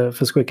season for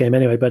Squid Game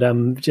anyway. But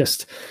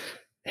just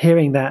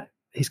hearing that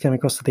he's coming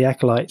across to The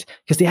Acolyte,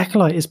 because The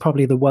Acolyte is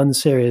probably the one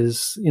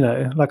series,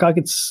 like I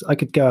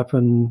could go up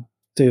and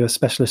do a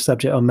specialist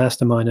subject on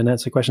Mastermind and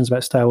answer questions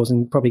about Star Wars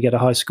and probably get a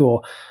high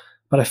score.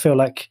 But I feel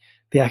like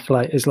The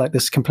Acolyte is like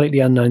this completely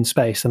unknown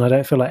space, and I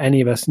don't feel like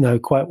any of us know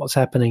quite what's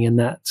happening in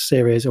that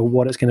series or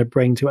what it's going to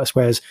bring to us.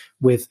 Whereas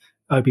with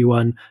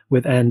Obi-Wan,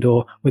 with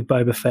Andor, with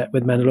Boba Fett,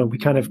 with Mandalorian,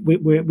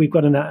 we've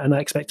got an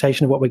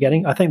expectation of what we're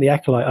getting. I think The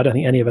Acolyte, I don't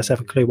think any of us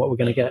have a clue what we're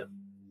going to get.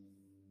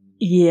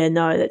 Yeah,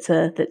 no, that's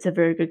a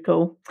very good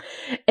call.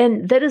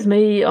 And that is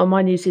me on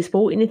my news,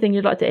 Paul. Anything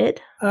you'd like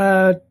to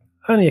add?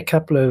 Only a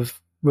couple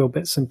of real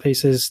bits and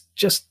pieces.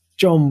 Just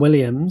John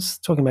Williams,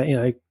 talking about,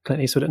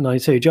 Clint Eastwood at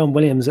 92. John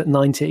Williams at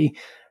 90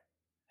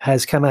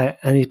 has come out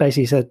and he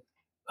basically said,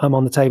 I'm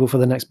on the table for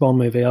the next Bond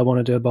movie. I want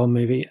to do a Bond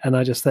movie. And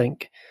I just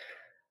think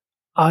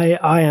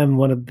I am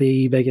one of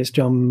the biggest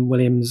John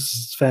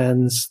Williams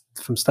fans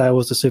from Star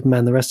Wars to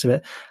Superman, the rest of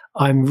it.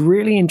 I'm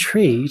really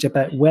intrigued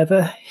about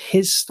whether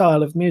his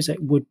style of music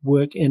would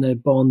work in a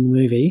Bond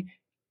movie.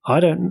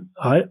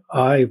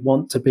 I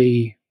want to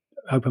be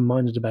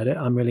open-minded about it.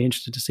 I'm really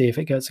interested to see if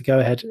it gets a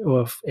go-ahead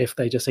or if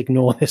they just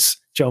ignore this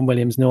John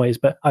Williams noise.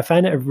 But I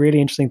found it a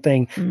really interesting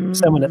thing for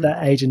someone at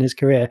that age in his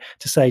career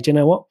to say, do you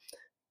know what?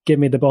 Give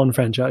me the Bond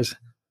franchise.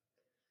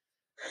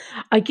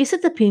 I guess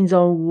it depends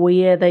on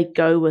where they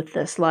go with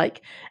this.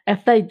 Like,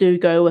 if they do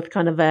go with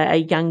kind of a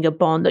younger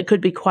Bond, it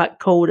could be quite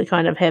cool to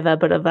kind of have a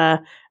bit of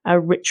a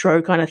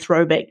retro kind of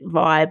throwback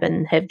vibe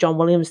and have John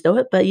Williams do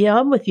it. But yeah,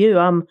 I'm with you.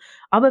 I'm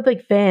a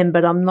big fan,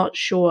 but I'm not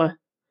sure.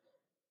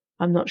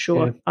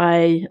 Yeah.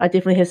 I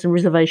definitely have some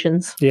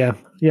reservations. Yeah,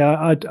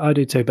 I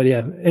do too. But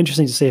yeah,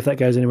 interesting to see if that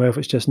goes anywhere, if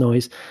it's just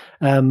noise.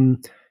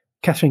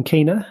 Catherine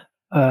Keener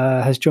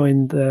has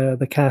joined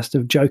the cast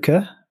of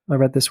Joker, I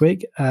read this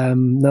week.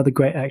 Another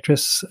great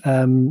actress.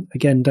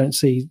 Again, don't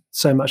see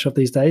so much of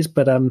these days,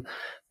 but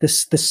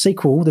this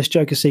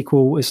Joker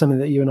sequel, is something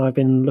that you and I have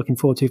been looking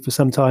forward to for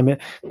some time.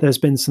 There's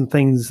been some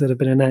things that have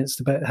been announced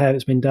about how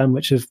it's been done,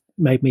 which have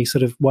made me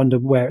sort of wonder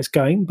where it's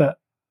going. But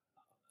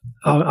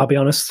I'll be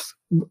honest,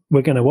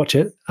 we're going to watch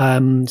it.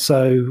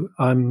 So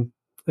I'm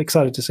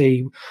excited to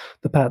see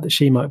the part that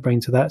she might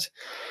bring to that.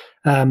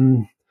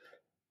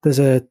 There's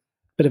a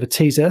bit of a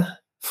teaser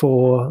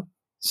for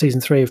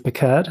season 3 of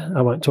Picard.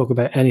 I won't talk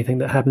about anything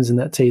that happens in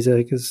that teaser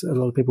because a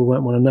lot of people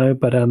won't want to know,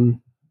 but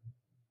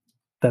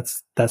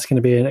that's going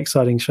to be an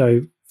exciting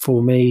show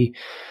for me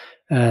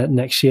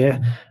next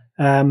year.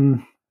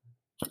 And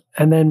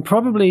then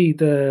probably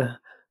the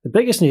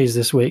biggest news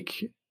this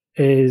week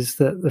is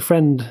that the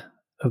friend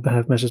of the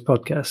Half Measures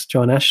podcast,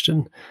 John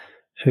Ashton,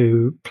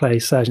 who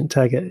plays Sergeant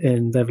Taggart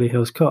in Beverly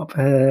Hills Cop,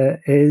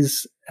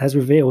 has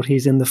revealed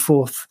he's in the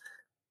 4th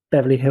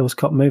Beverly Hills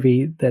Cop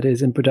movie that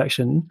is in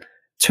production.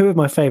 2 of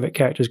my favorite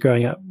characters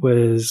growing up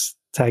was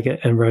Taggart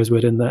and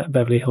Rosewood in that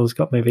Beverly Hills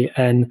Cop movie.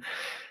 And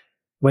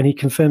when he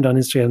confirmed on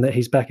Instagram that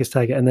he's back as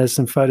Taggart, and there's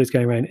some photos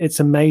going around, it's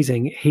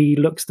amazing. He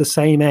looks the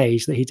same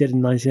age that he did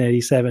in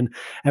 1987.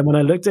 And when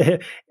I looked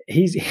at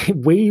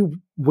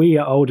him, we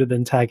are older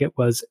than Taggart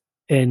was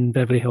in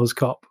Beverly Hills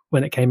Cop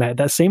when it came out.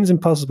 That seems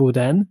impossible,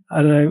 Dan.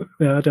 I don't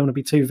know, I don't want to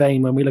be too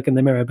vain when we look in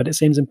the mirror, but it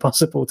seems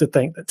impossible to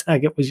think that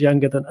Taggart was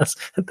younger than us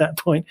at that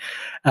point.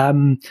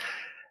 And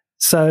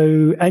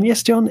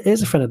yes, John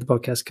is a friend of the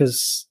podcast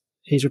because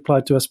he's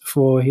replied to us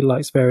before. He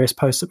likes various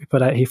posts that we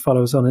put out. He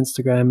follows on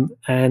Instagram.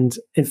 And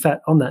in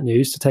fact, on that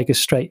news, to take us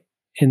straight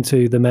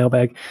into the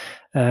mailbag,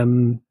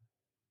 John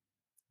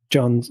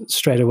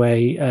straight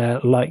away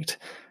liked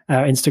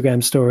our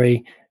Instagram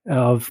story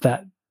of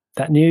that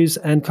news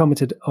and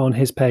commented on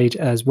his page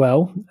as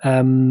well.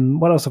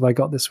 What else have I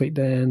got this week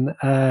then?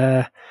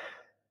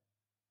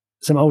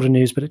 Some older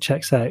news, but it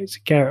checks out.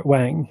 Garrett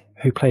Wang,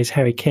 who plays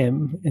Harry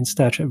Kim in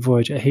Star Trek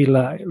Voyager, he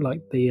liked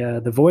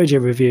the Voyager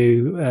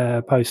review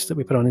post that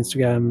we put on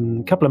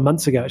Instagram a couple of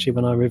months ago, actually,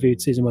 when I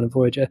reviewed season 1 of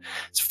Voyager.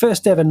 It's the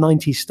first ever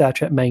 90s Star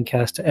Trek main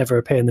cast to ever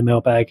appear in the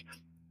mailbag.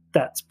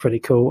 That's pretty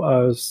cool. I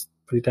was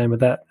pretty down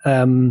with that.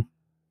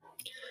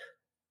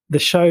 The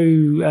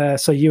show,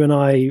 so you and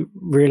I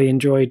really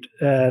enjoyed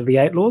The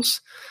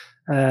Outlaws.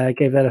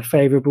 Gave that a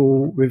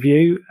favourable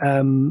review.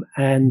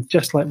 And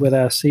just like with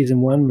our season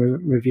 1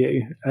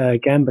 review,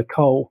 Gamba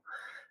Cole,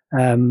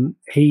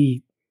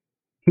 he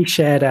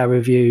shared our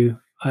review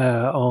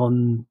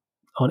on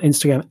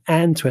Instagram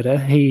and Twitter.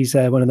 He's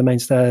one of the main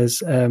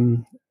stars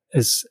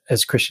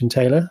as Christian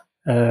Taylor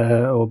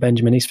or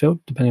Benjamin Eastfield,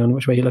 depending on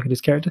which way you look at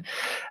his character.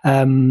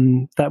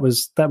 That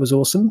was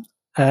awesome.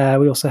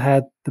 We also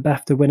had the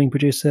BAFTA-winning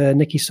producer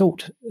Nikki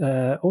Salt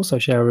also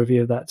share a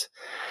review of that.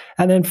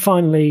 And then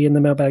finally, in the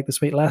mailbag this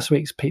week, last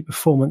week's peak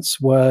performance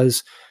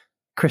was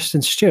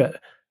Kristen Stewart.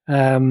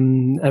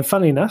 And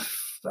funnily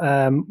enough,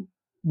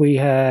 we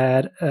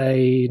had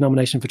a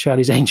nomination for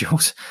Charlie's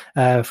Angels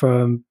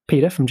from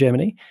Peter from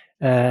Germany.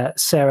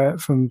 Sarah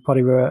from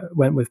Podirua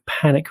went with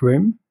Panic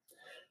Room.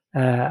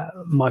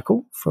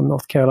 Michael from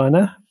North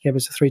Carolina gave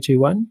us a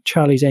 3-2-1.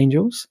 Charlie's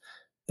Angels,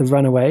 The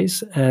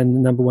Runaways,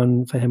 and number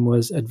 1 for him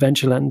was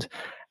Adventureland.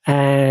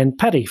 And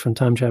Paddy from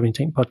Time Traveling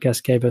Tink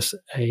Podcast gave us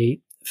a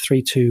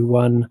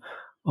 3-2-1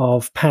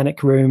 of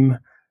Panic Room,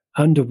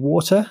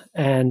 Underwater,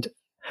 and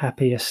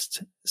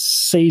Happiest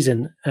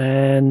Season.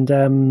 And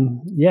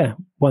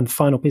one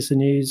final piece of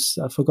news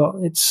I forgot.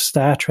 It's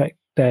Star Trek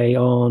Day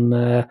on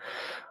the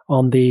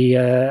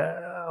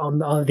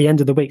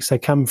end of the week. So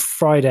come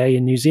Friday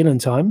in New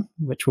Zealand time,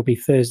 which will be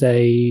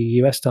Thursday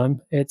US time,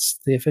 it's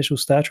the official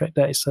Star Trek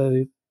Day.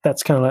 So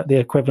that's kind of like the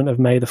equivalent of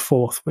May the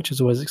 4th, which is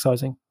always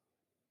exciting.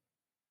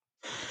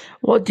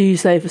 What do you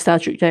say for Star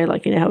Trek Day?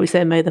 Like, you know how we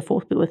say May the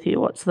 4th be with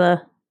you? Is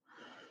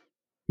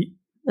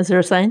there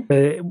a saying?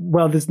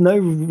 Well, there's no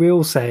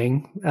real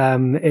saying.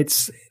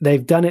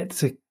 They've done it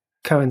to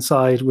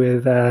coincide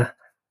with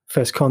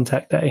First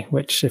Contact Day,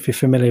 which, if you're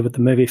familiar with the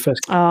movie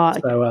First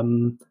Contact,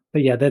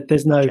 but yeah,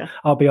 there's no, gotcha.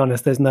 I'll be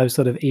honest, there's no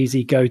sort of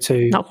easy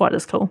go-to. Not quite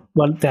as cool.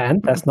 Well, Dan,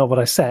 that's not what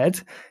I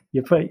said.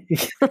 You're pretty,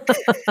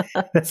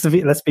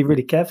 let's be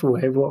really careful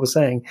with what we're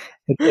saying.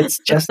 It's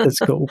just as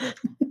cool.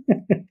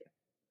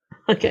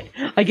 Okay,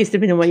 I guess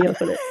depending on where you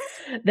look at it.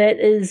 That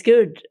is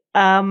good.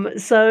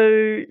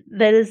 So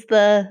that is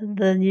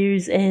the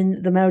news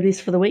and the melodies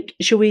for the week.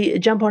 Shall we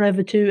jump on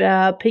over to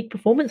our peak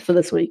performance for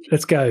this week?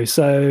 Let's go.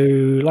 So,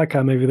 like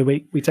our movie of the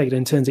week, we take it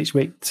in turns each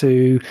week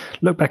to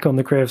look back on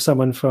the career of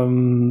someone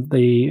from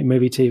the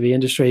movie TV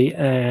industry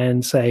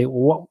and say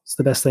what's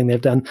the best thing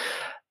they've done.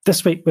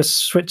 This week we're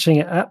switching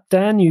it up.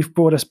 Dan, you've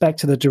brought us back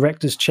to the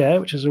director's chair,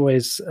 which is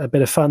always a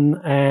bit of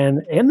fun.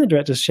 And in the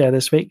director's chair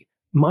this week,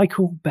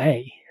 Michael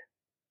Bay.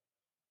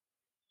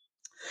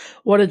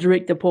 What a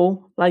director,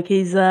 Paul! Like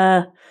he's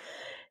known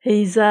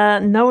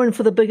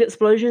for the big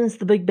explosions,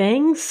 the big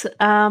bangs,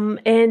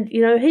 and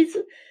he's,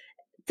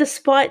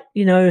 despite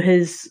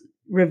his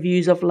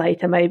reviews of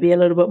late are maybe a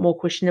little bit more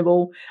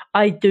questionable,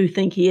 I do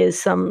think he has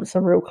some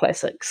real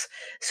classics.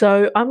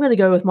 So I'm going to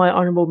go with my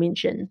honorable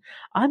mention.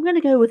 I'm going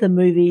to go with a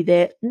movie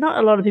that not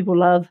a lot of people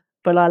love,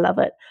 but I love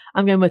it.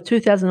 I'm going with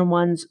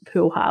 2001's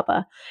Pearl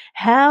Harbor.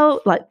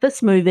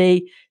 This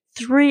movie,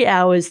 3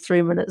 hours,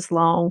 3 minutes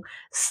long,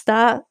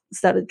 started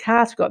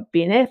cast. We've got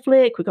Ben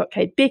Affleck, we've got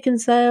Kate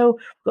Beckinsale,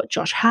 we've got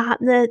Josh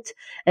Hartnett,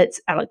 it's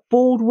Alec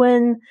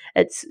Baldwin,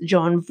 it's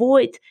John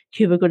Voight,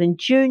 Cuba Gooding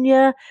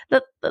Jr.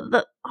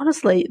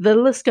 Honestly, the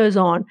list goes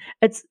on.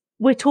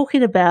 We're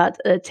talking about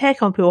an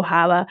attack on Pearl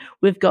Harbor.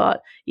 We've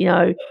got,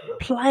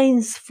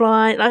 planes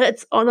flying.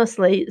 It's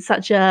honestly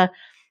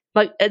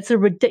it's a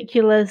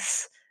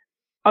ridiculous,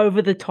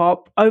 over the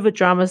top, over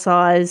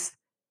dramatized,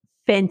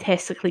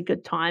 fantastically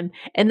good time.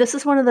 And this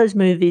is one of those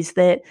movies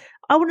that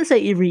I wouldn't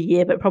say every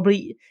year, but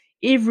probably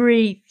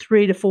every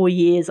 3 to 4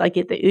 years I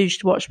get the urge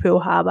to watch Pearl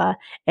Harbor,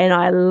 and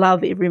I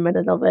love every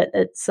minute of it.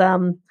 It's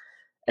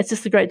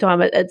just a great time.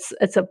 It's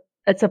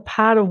a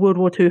part of World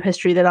War II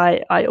history that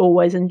I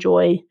always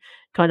enjoy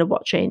kind of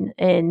watching,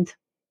 and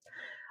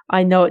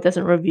I know it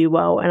doesn't review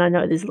well, and I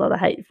know there's a lot of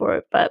hate for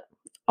it, but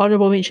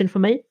honorable mention for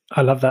me.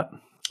 I love that.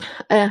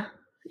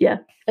 Yeah,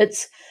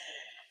 it's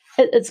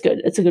good.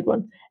 It's a good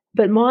one.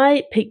 But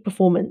my peak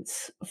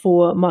performance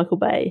for Michael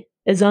Bay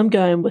is I'm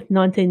going with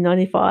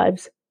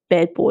 1995's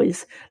Bad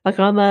Boys.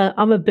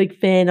 I'm a big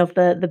fan of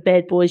the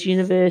Bad Boys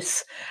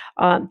universe,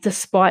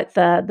 despite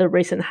the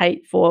recent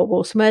hate for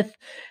Will Smith.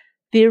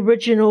 The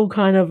original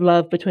kind of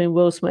love between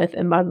Will Smith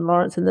and Martin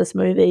Lawrence in this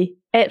movie,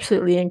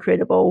 absolutely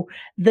incredible.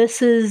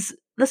 This is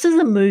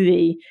a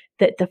movie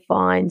that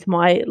defined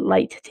my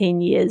late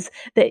teen years.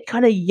 That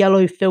kind of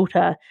yellow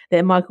filter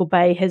that Michael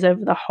Bay has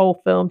over the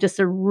whole film, just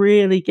to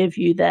really give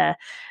you the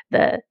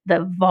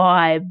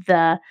vibe,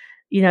 the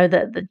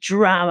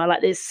drama.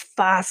 Like there's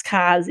fast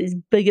cars, there's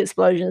big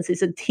explosions,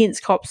 there's intense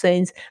cop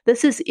scenes.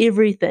 This is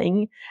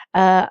everything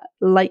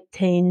late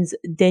teens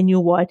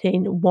Daniel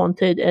Whiting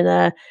wanted in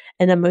a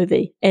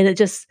movie, and it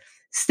just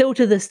still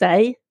to this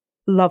day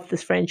love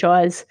this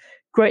franchise.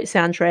 Great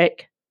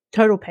soundtrack,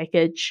 total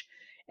package.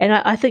 And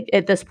I think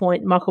at this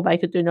point, Michael Bay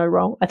could do no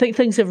wrong. I think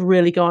things have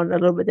really gone a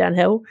little bit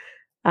downhill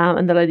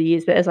in the later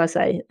years. But as I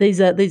say,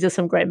 these are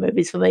some great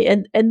movies for me.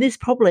 And there's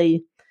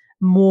probably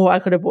more I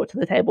could have brought to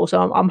the table.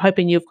 So I'm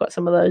hoping you've got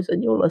some of those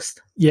in your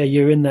list. Yeah,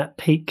 you're in that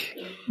peak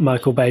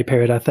Michael Bay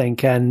period, I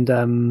think. And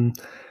I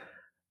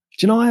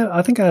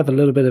think I have a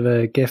little bit of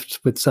a gift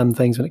with some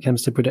things when it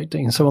comes to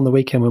predicting. So on the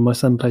weekend when my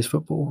son plays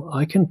football,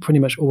 I can pretty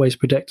much always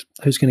predict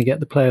who's going to get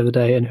the player of the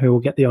day and who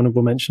will get the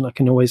honourable mention. I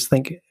can always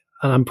think,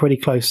 and I'm pretty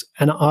close.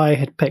 And I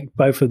had picked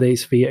both of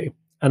these for you.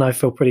 And I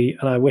feel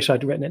and I wish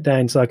I'd written it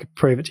down so I could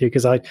prove it to you,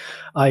 because I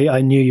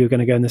knew you were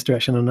going to go in this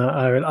direction, and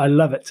I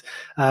love it.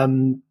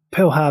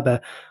 Pearl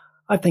Harbor,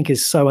 I think,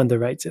 is so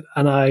underrated.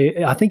 And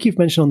I think you've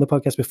mentioned on the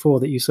podcast before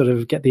that you sort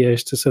of get the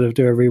urge to sort of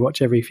do a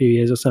rewatch every few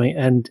years or something.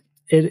 And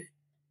it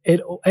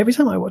every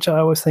time I watch it, I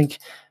always think,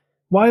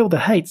 why all the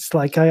hates?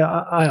 Like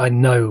I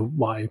know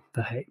why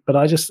the hate, but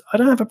I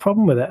don't have a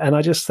problem with it. And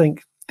I just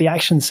think the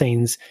action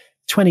scenes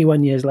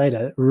 21 years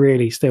later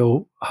really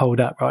still hold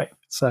up, right?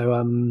 So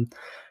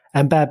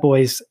and Bad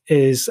Boys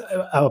is,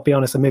 I'll be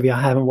honest, a movie I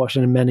haven't watched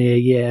in many a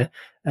year,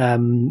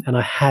 and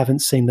I haven't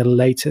seen the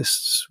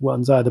latest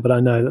ones either, but I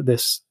know that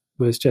this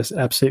was just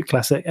absolute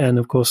classic, and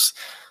of course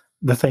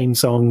the theme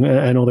song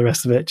and all the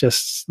rest of it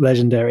just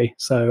legendary.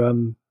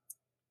 So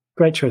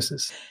great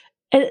choices.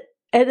 And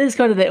it is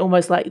kind of that,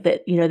 almost like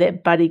that,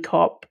 that buddy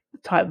cop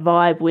type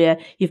vibe where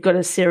you've got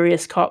a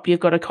serious cop, you've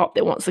got a cop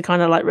that wants to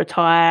kind of like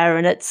retire,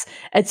 and it's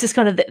just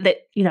kind of that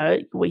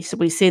we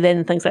see that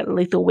in things like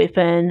Lethal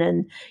Weapon,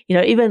 and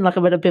even like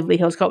a bit of Beverly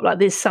Hills Cop. Like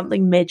there's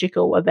something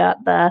magical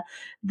about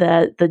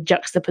the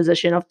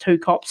juxtaposition of two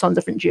cops on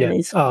different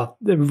journeys. Yeah.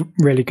 Oh,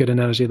 really good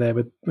analogy there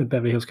with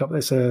Beverly Hills Cop.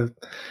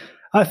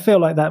 I feel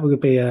like that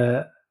would be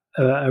a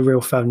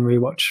real fun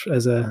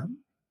rewatch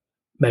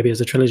maybe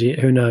as a trilogy.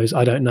 Who knows?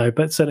 I don't know,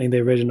 but certainly the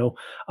original.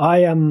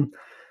 I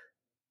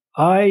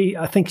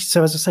think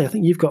so. As I say, I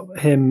think you've got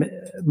him,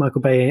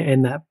 Michael Bay,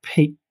 in that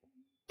peak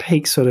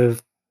sort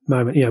of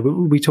moment.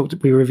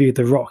 We reviewed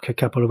The Rock a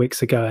couple of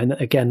weeks ago, and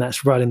again,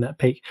 that's right in that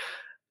peak.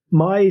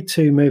 My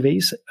two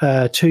movies,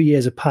 2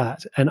 years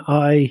apart, and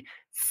I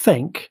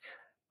think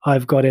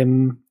I've got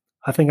him.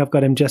 I think I've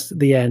got him just at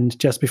the end,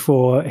 just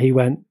before he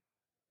went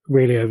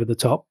really over the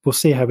top. We'll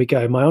see how we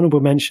go. My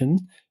honourable mention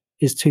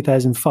is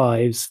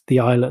 2005's The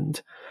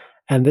Island,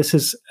 and this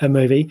is a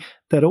movie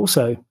that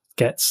also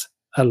gets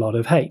a lot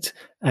of hate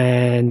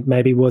and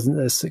maybe wasn't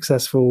as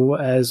successful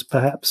as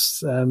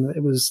perhaps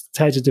it was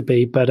touted to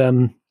be. But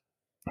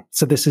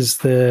so this is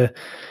the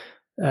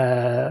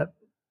my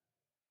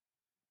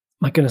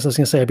goodness, I was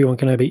going to say Obi-Wan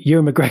Kenobi,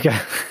 Ewan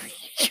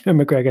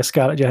McGregor,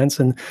 Scarlett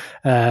Johansson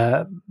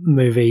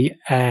movie,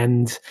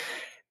 and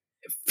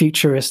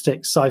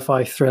futuristic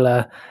sci-fi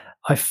thriller.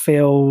 I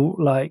feel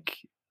like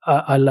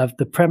I love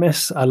the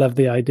premise. I love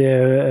the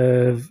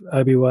idea of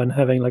Obi-Wan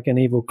having like an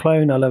evil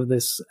clone. I love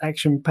this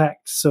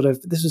action-packed sort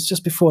of. This was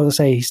just before, as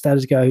I say, he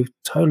started to go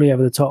totally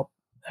over the top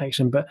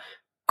action, but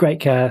great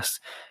cast,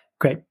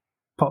 great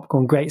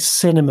popcorn, great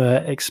cinema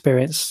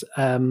experience.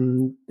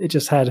 It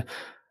just had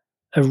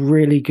a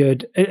really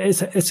good.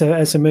 It's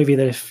a movie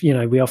that, if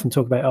we often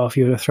talk about, if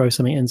you were to throw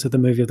something into the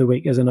movie of the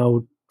week as an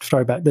old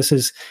throwback, this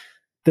is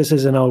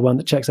an old one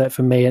that checks out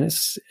for me, and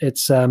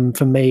it's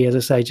for me, as I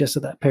say, just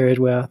at that period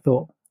where I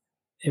thought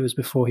it was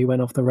before he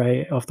went off the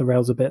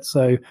rails a bit.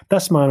 So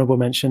that's my honourable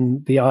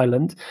mention, The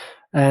Island.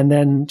 And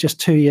then just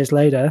 2 years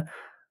later,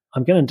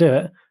 I'm going to do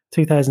it,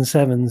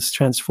 2007's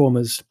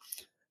Transformers.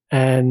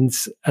 And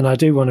I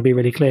do want to be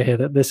really clear here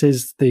that this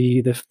is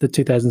the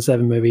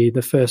 2007 movie,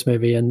 the first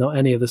movie, and not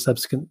any of the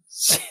subsequent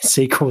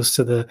sequels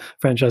to the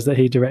franchise that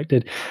he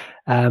directed.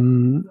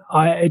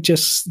 It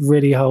just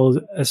really holds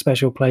a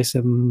special place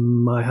in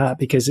my heart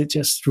because it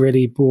just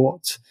really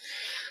brought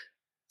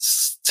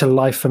to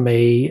life for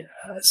me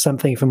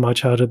something from my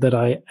childhood that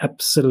I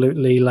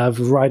absolutely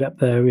love, right up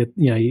there with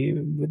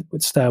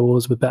with Star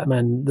Wars, with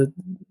Batman,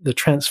 the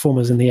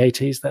Transformers in the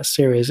 80s. That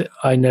series,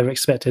 I never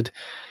expected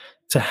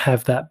to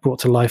have that brought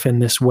to life in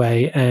this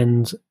way,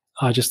 and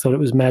I just thought it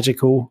was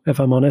magical, if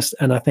I'm honest.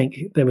 And I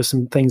think there were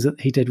some things that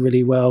he did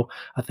really well.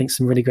 I think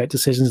some really great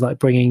decisions, like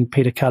bringing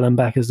Peter Cullen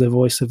back as the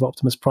voice of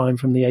Optimus Prime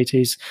from the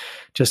 80s,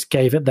 just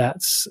gave it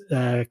that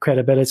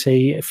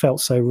credibility. It felt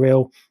so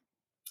real.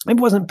 It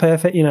wasn't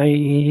perfect,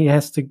 he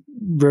has to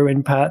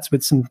ruin parts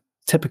with some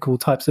typical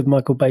types of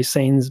Michael Bay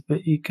scenes,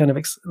 but you kind of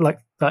like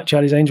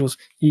Charlie's Angels,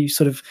 you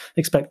sort of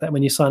expect that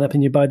when you sign up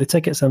and you buy the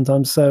ticket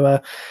sometimes.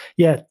 So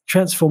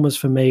Transformers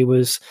for me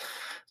was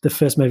the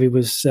first movie,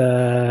 was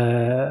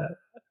a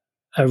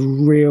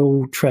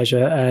real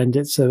treasure, and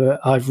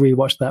I've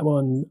rewatched that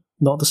one,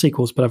 not the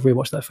sequels, but I've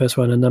rewatched that first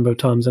one a number of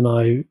times, and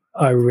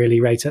I really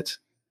rate it.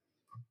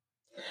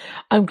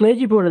 I'm glad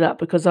you brought it up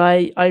because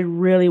I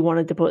really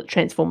wanted to put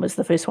Transformers,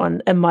 the first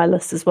one, in my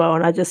list as well,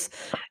 and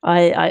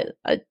I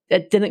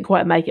didn't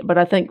quite make it. But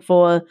I think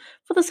for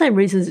the same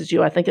reasons as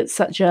you, I think it's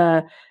such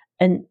an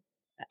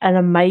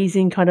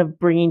amazing kind of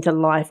bringing to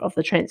life of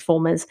the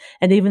Transformers.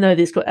 And even though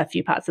there's got a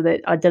few parts of that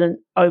I didn't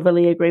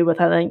overly agree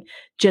with, I think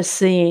just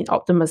seeing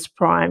Optimus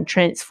Prime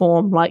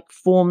transform,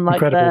 form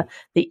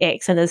the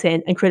axe in his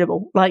hand,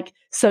 incredible,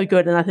 so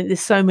good. And I think there's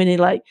so many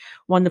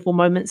wonderful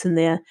moments in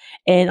there.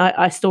 And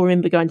I still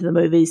remember going to the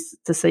movies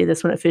to see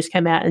this when it first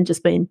came out and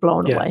just being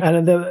blown away.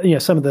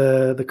 And some of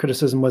the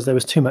criticism was there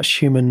was too much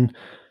humanness,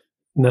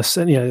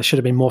 and there should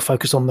have been more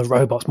focus on the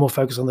robots, more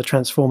focus on the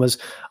Transformers.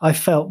 I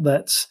felt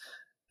that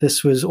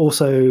this was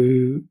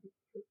also,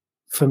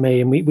 for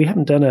me, and we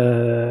haven't done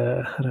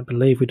I don't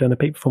believe we've done a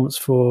peak performance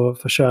for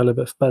Shia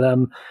LaBeouf, but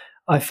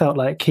I felt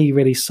like he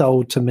really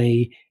sold to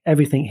me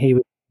everything he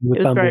was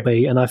with Bumblebee,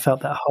 great. And I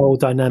felt that whole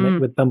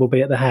dynamic with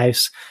Bumblebee at the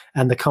house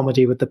and the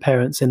comedy with the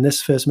parents in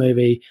this first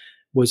movie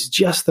was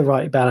just the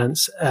right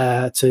balance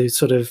to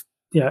sort of,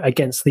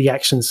 against the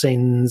action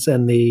scenes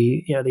and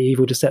the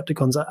evil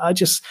Decepticons. I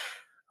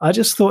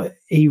just thought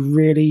he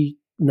really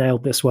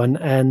nailed this one,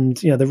 and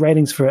the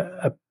ratings for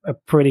it are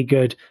pretty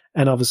good,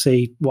 and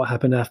obviously what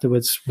happened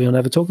afterwards we'll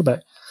never talk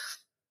about.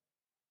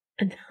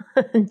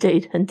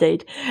 Indeed, and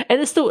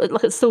it's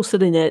still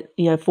sitting at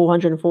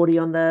 440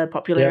 on the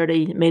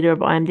popularity meter of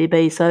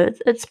IMDb, so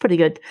it's pretty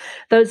good.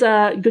 Those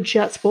are good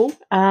shouts, Paul.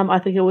 I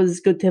think it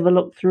was good to have a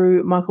look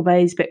through Michael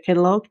Bay's back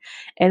catalogue,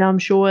 and I'm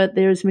sure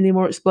there's many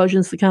more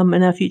explosions to come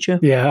in our future.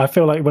 Yeah, I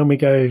feel like when we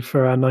go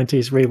for our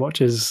 90s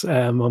rewatches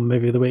on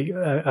Movie of the Week,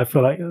 I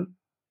feel like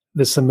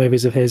there's some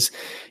movies of his,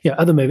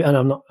 other movies,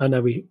 and I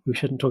know we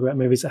shouldn't talk about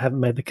movies that haven't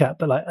made the cut,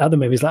 but other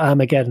movies like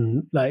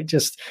Armageddon,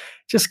 just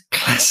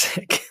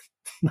classic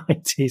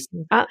 90s.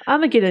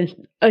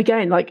 Armageddon,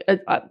 again,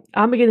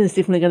 Armageddon is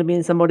definitely going to be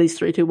in somebody's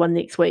 3-2-1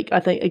 next week. I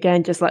think,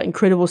 again, just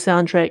incredible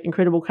soundtrack,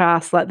 incredible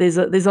cast, there's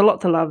a lot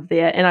to love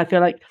there, and I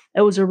feel like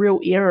it was a real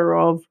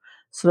era of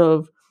sort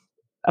of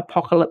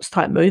apocalypse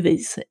type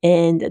movies,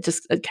 and it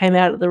came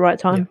out at the right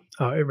time.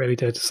 Yeah. Oh, it really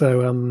did.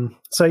 So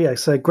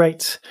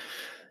great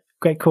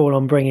call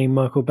on bringing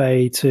Michael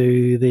Bay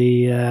to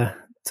the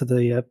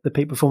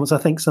peak performance. I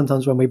think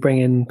sometimes when we bring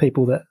in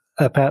people that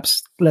are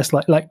perhaps less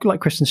like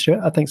Kristen Stewart,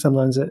 I think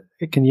sometimes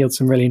it can yield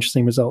some really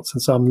interesting results.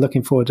 And so I'm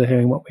looking forward to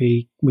hearing what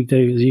we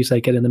do, as you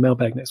say, get in the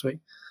mailbag next week.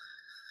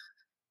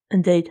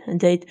 Indeed,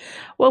 indeed.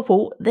 Well,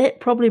 Paul, that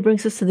probably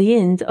brings us to the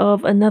end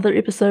of another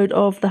episode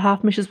of the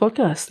Half Measures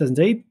podcast. Does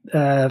indeed.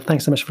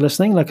 Thanks so much for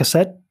listening. Like I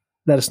said,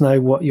 let us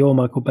know what your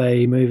Michael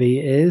Bay movie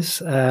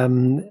is.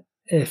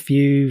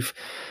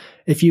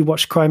 If you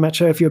watch Cry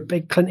Macho, if you're a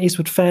big Clint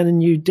Eastwood fan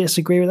and you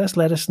disagree with us,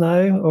 let us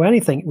know. Or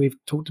anything we've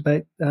talked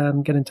about,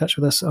 get in touch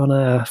with us on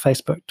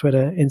Facebook,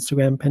 Twitter,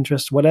 Instagram,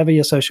 Pinterest, whatever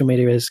your social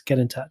media is, get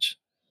in touch.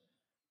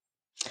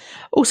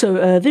 Also,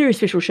 a very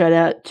special shout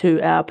out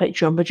to our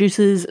Patreon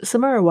producers,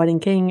 Samara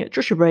Whiting-King,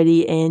 Trisha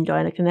Brady, and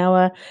Diana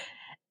Kanawa.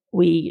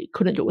 We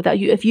couldn't do it without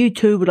you. If you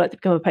too would like to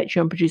become a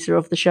Patreon producer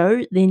of the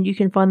show, then you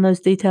can find those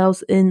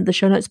details in the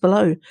show notes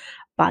below.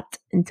 But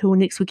until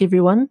next week,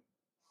 everyone,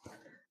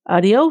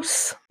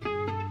 adios.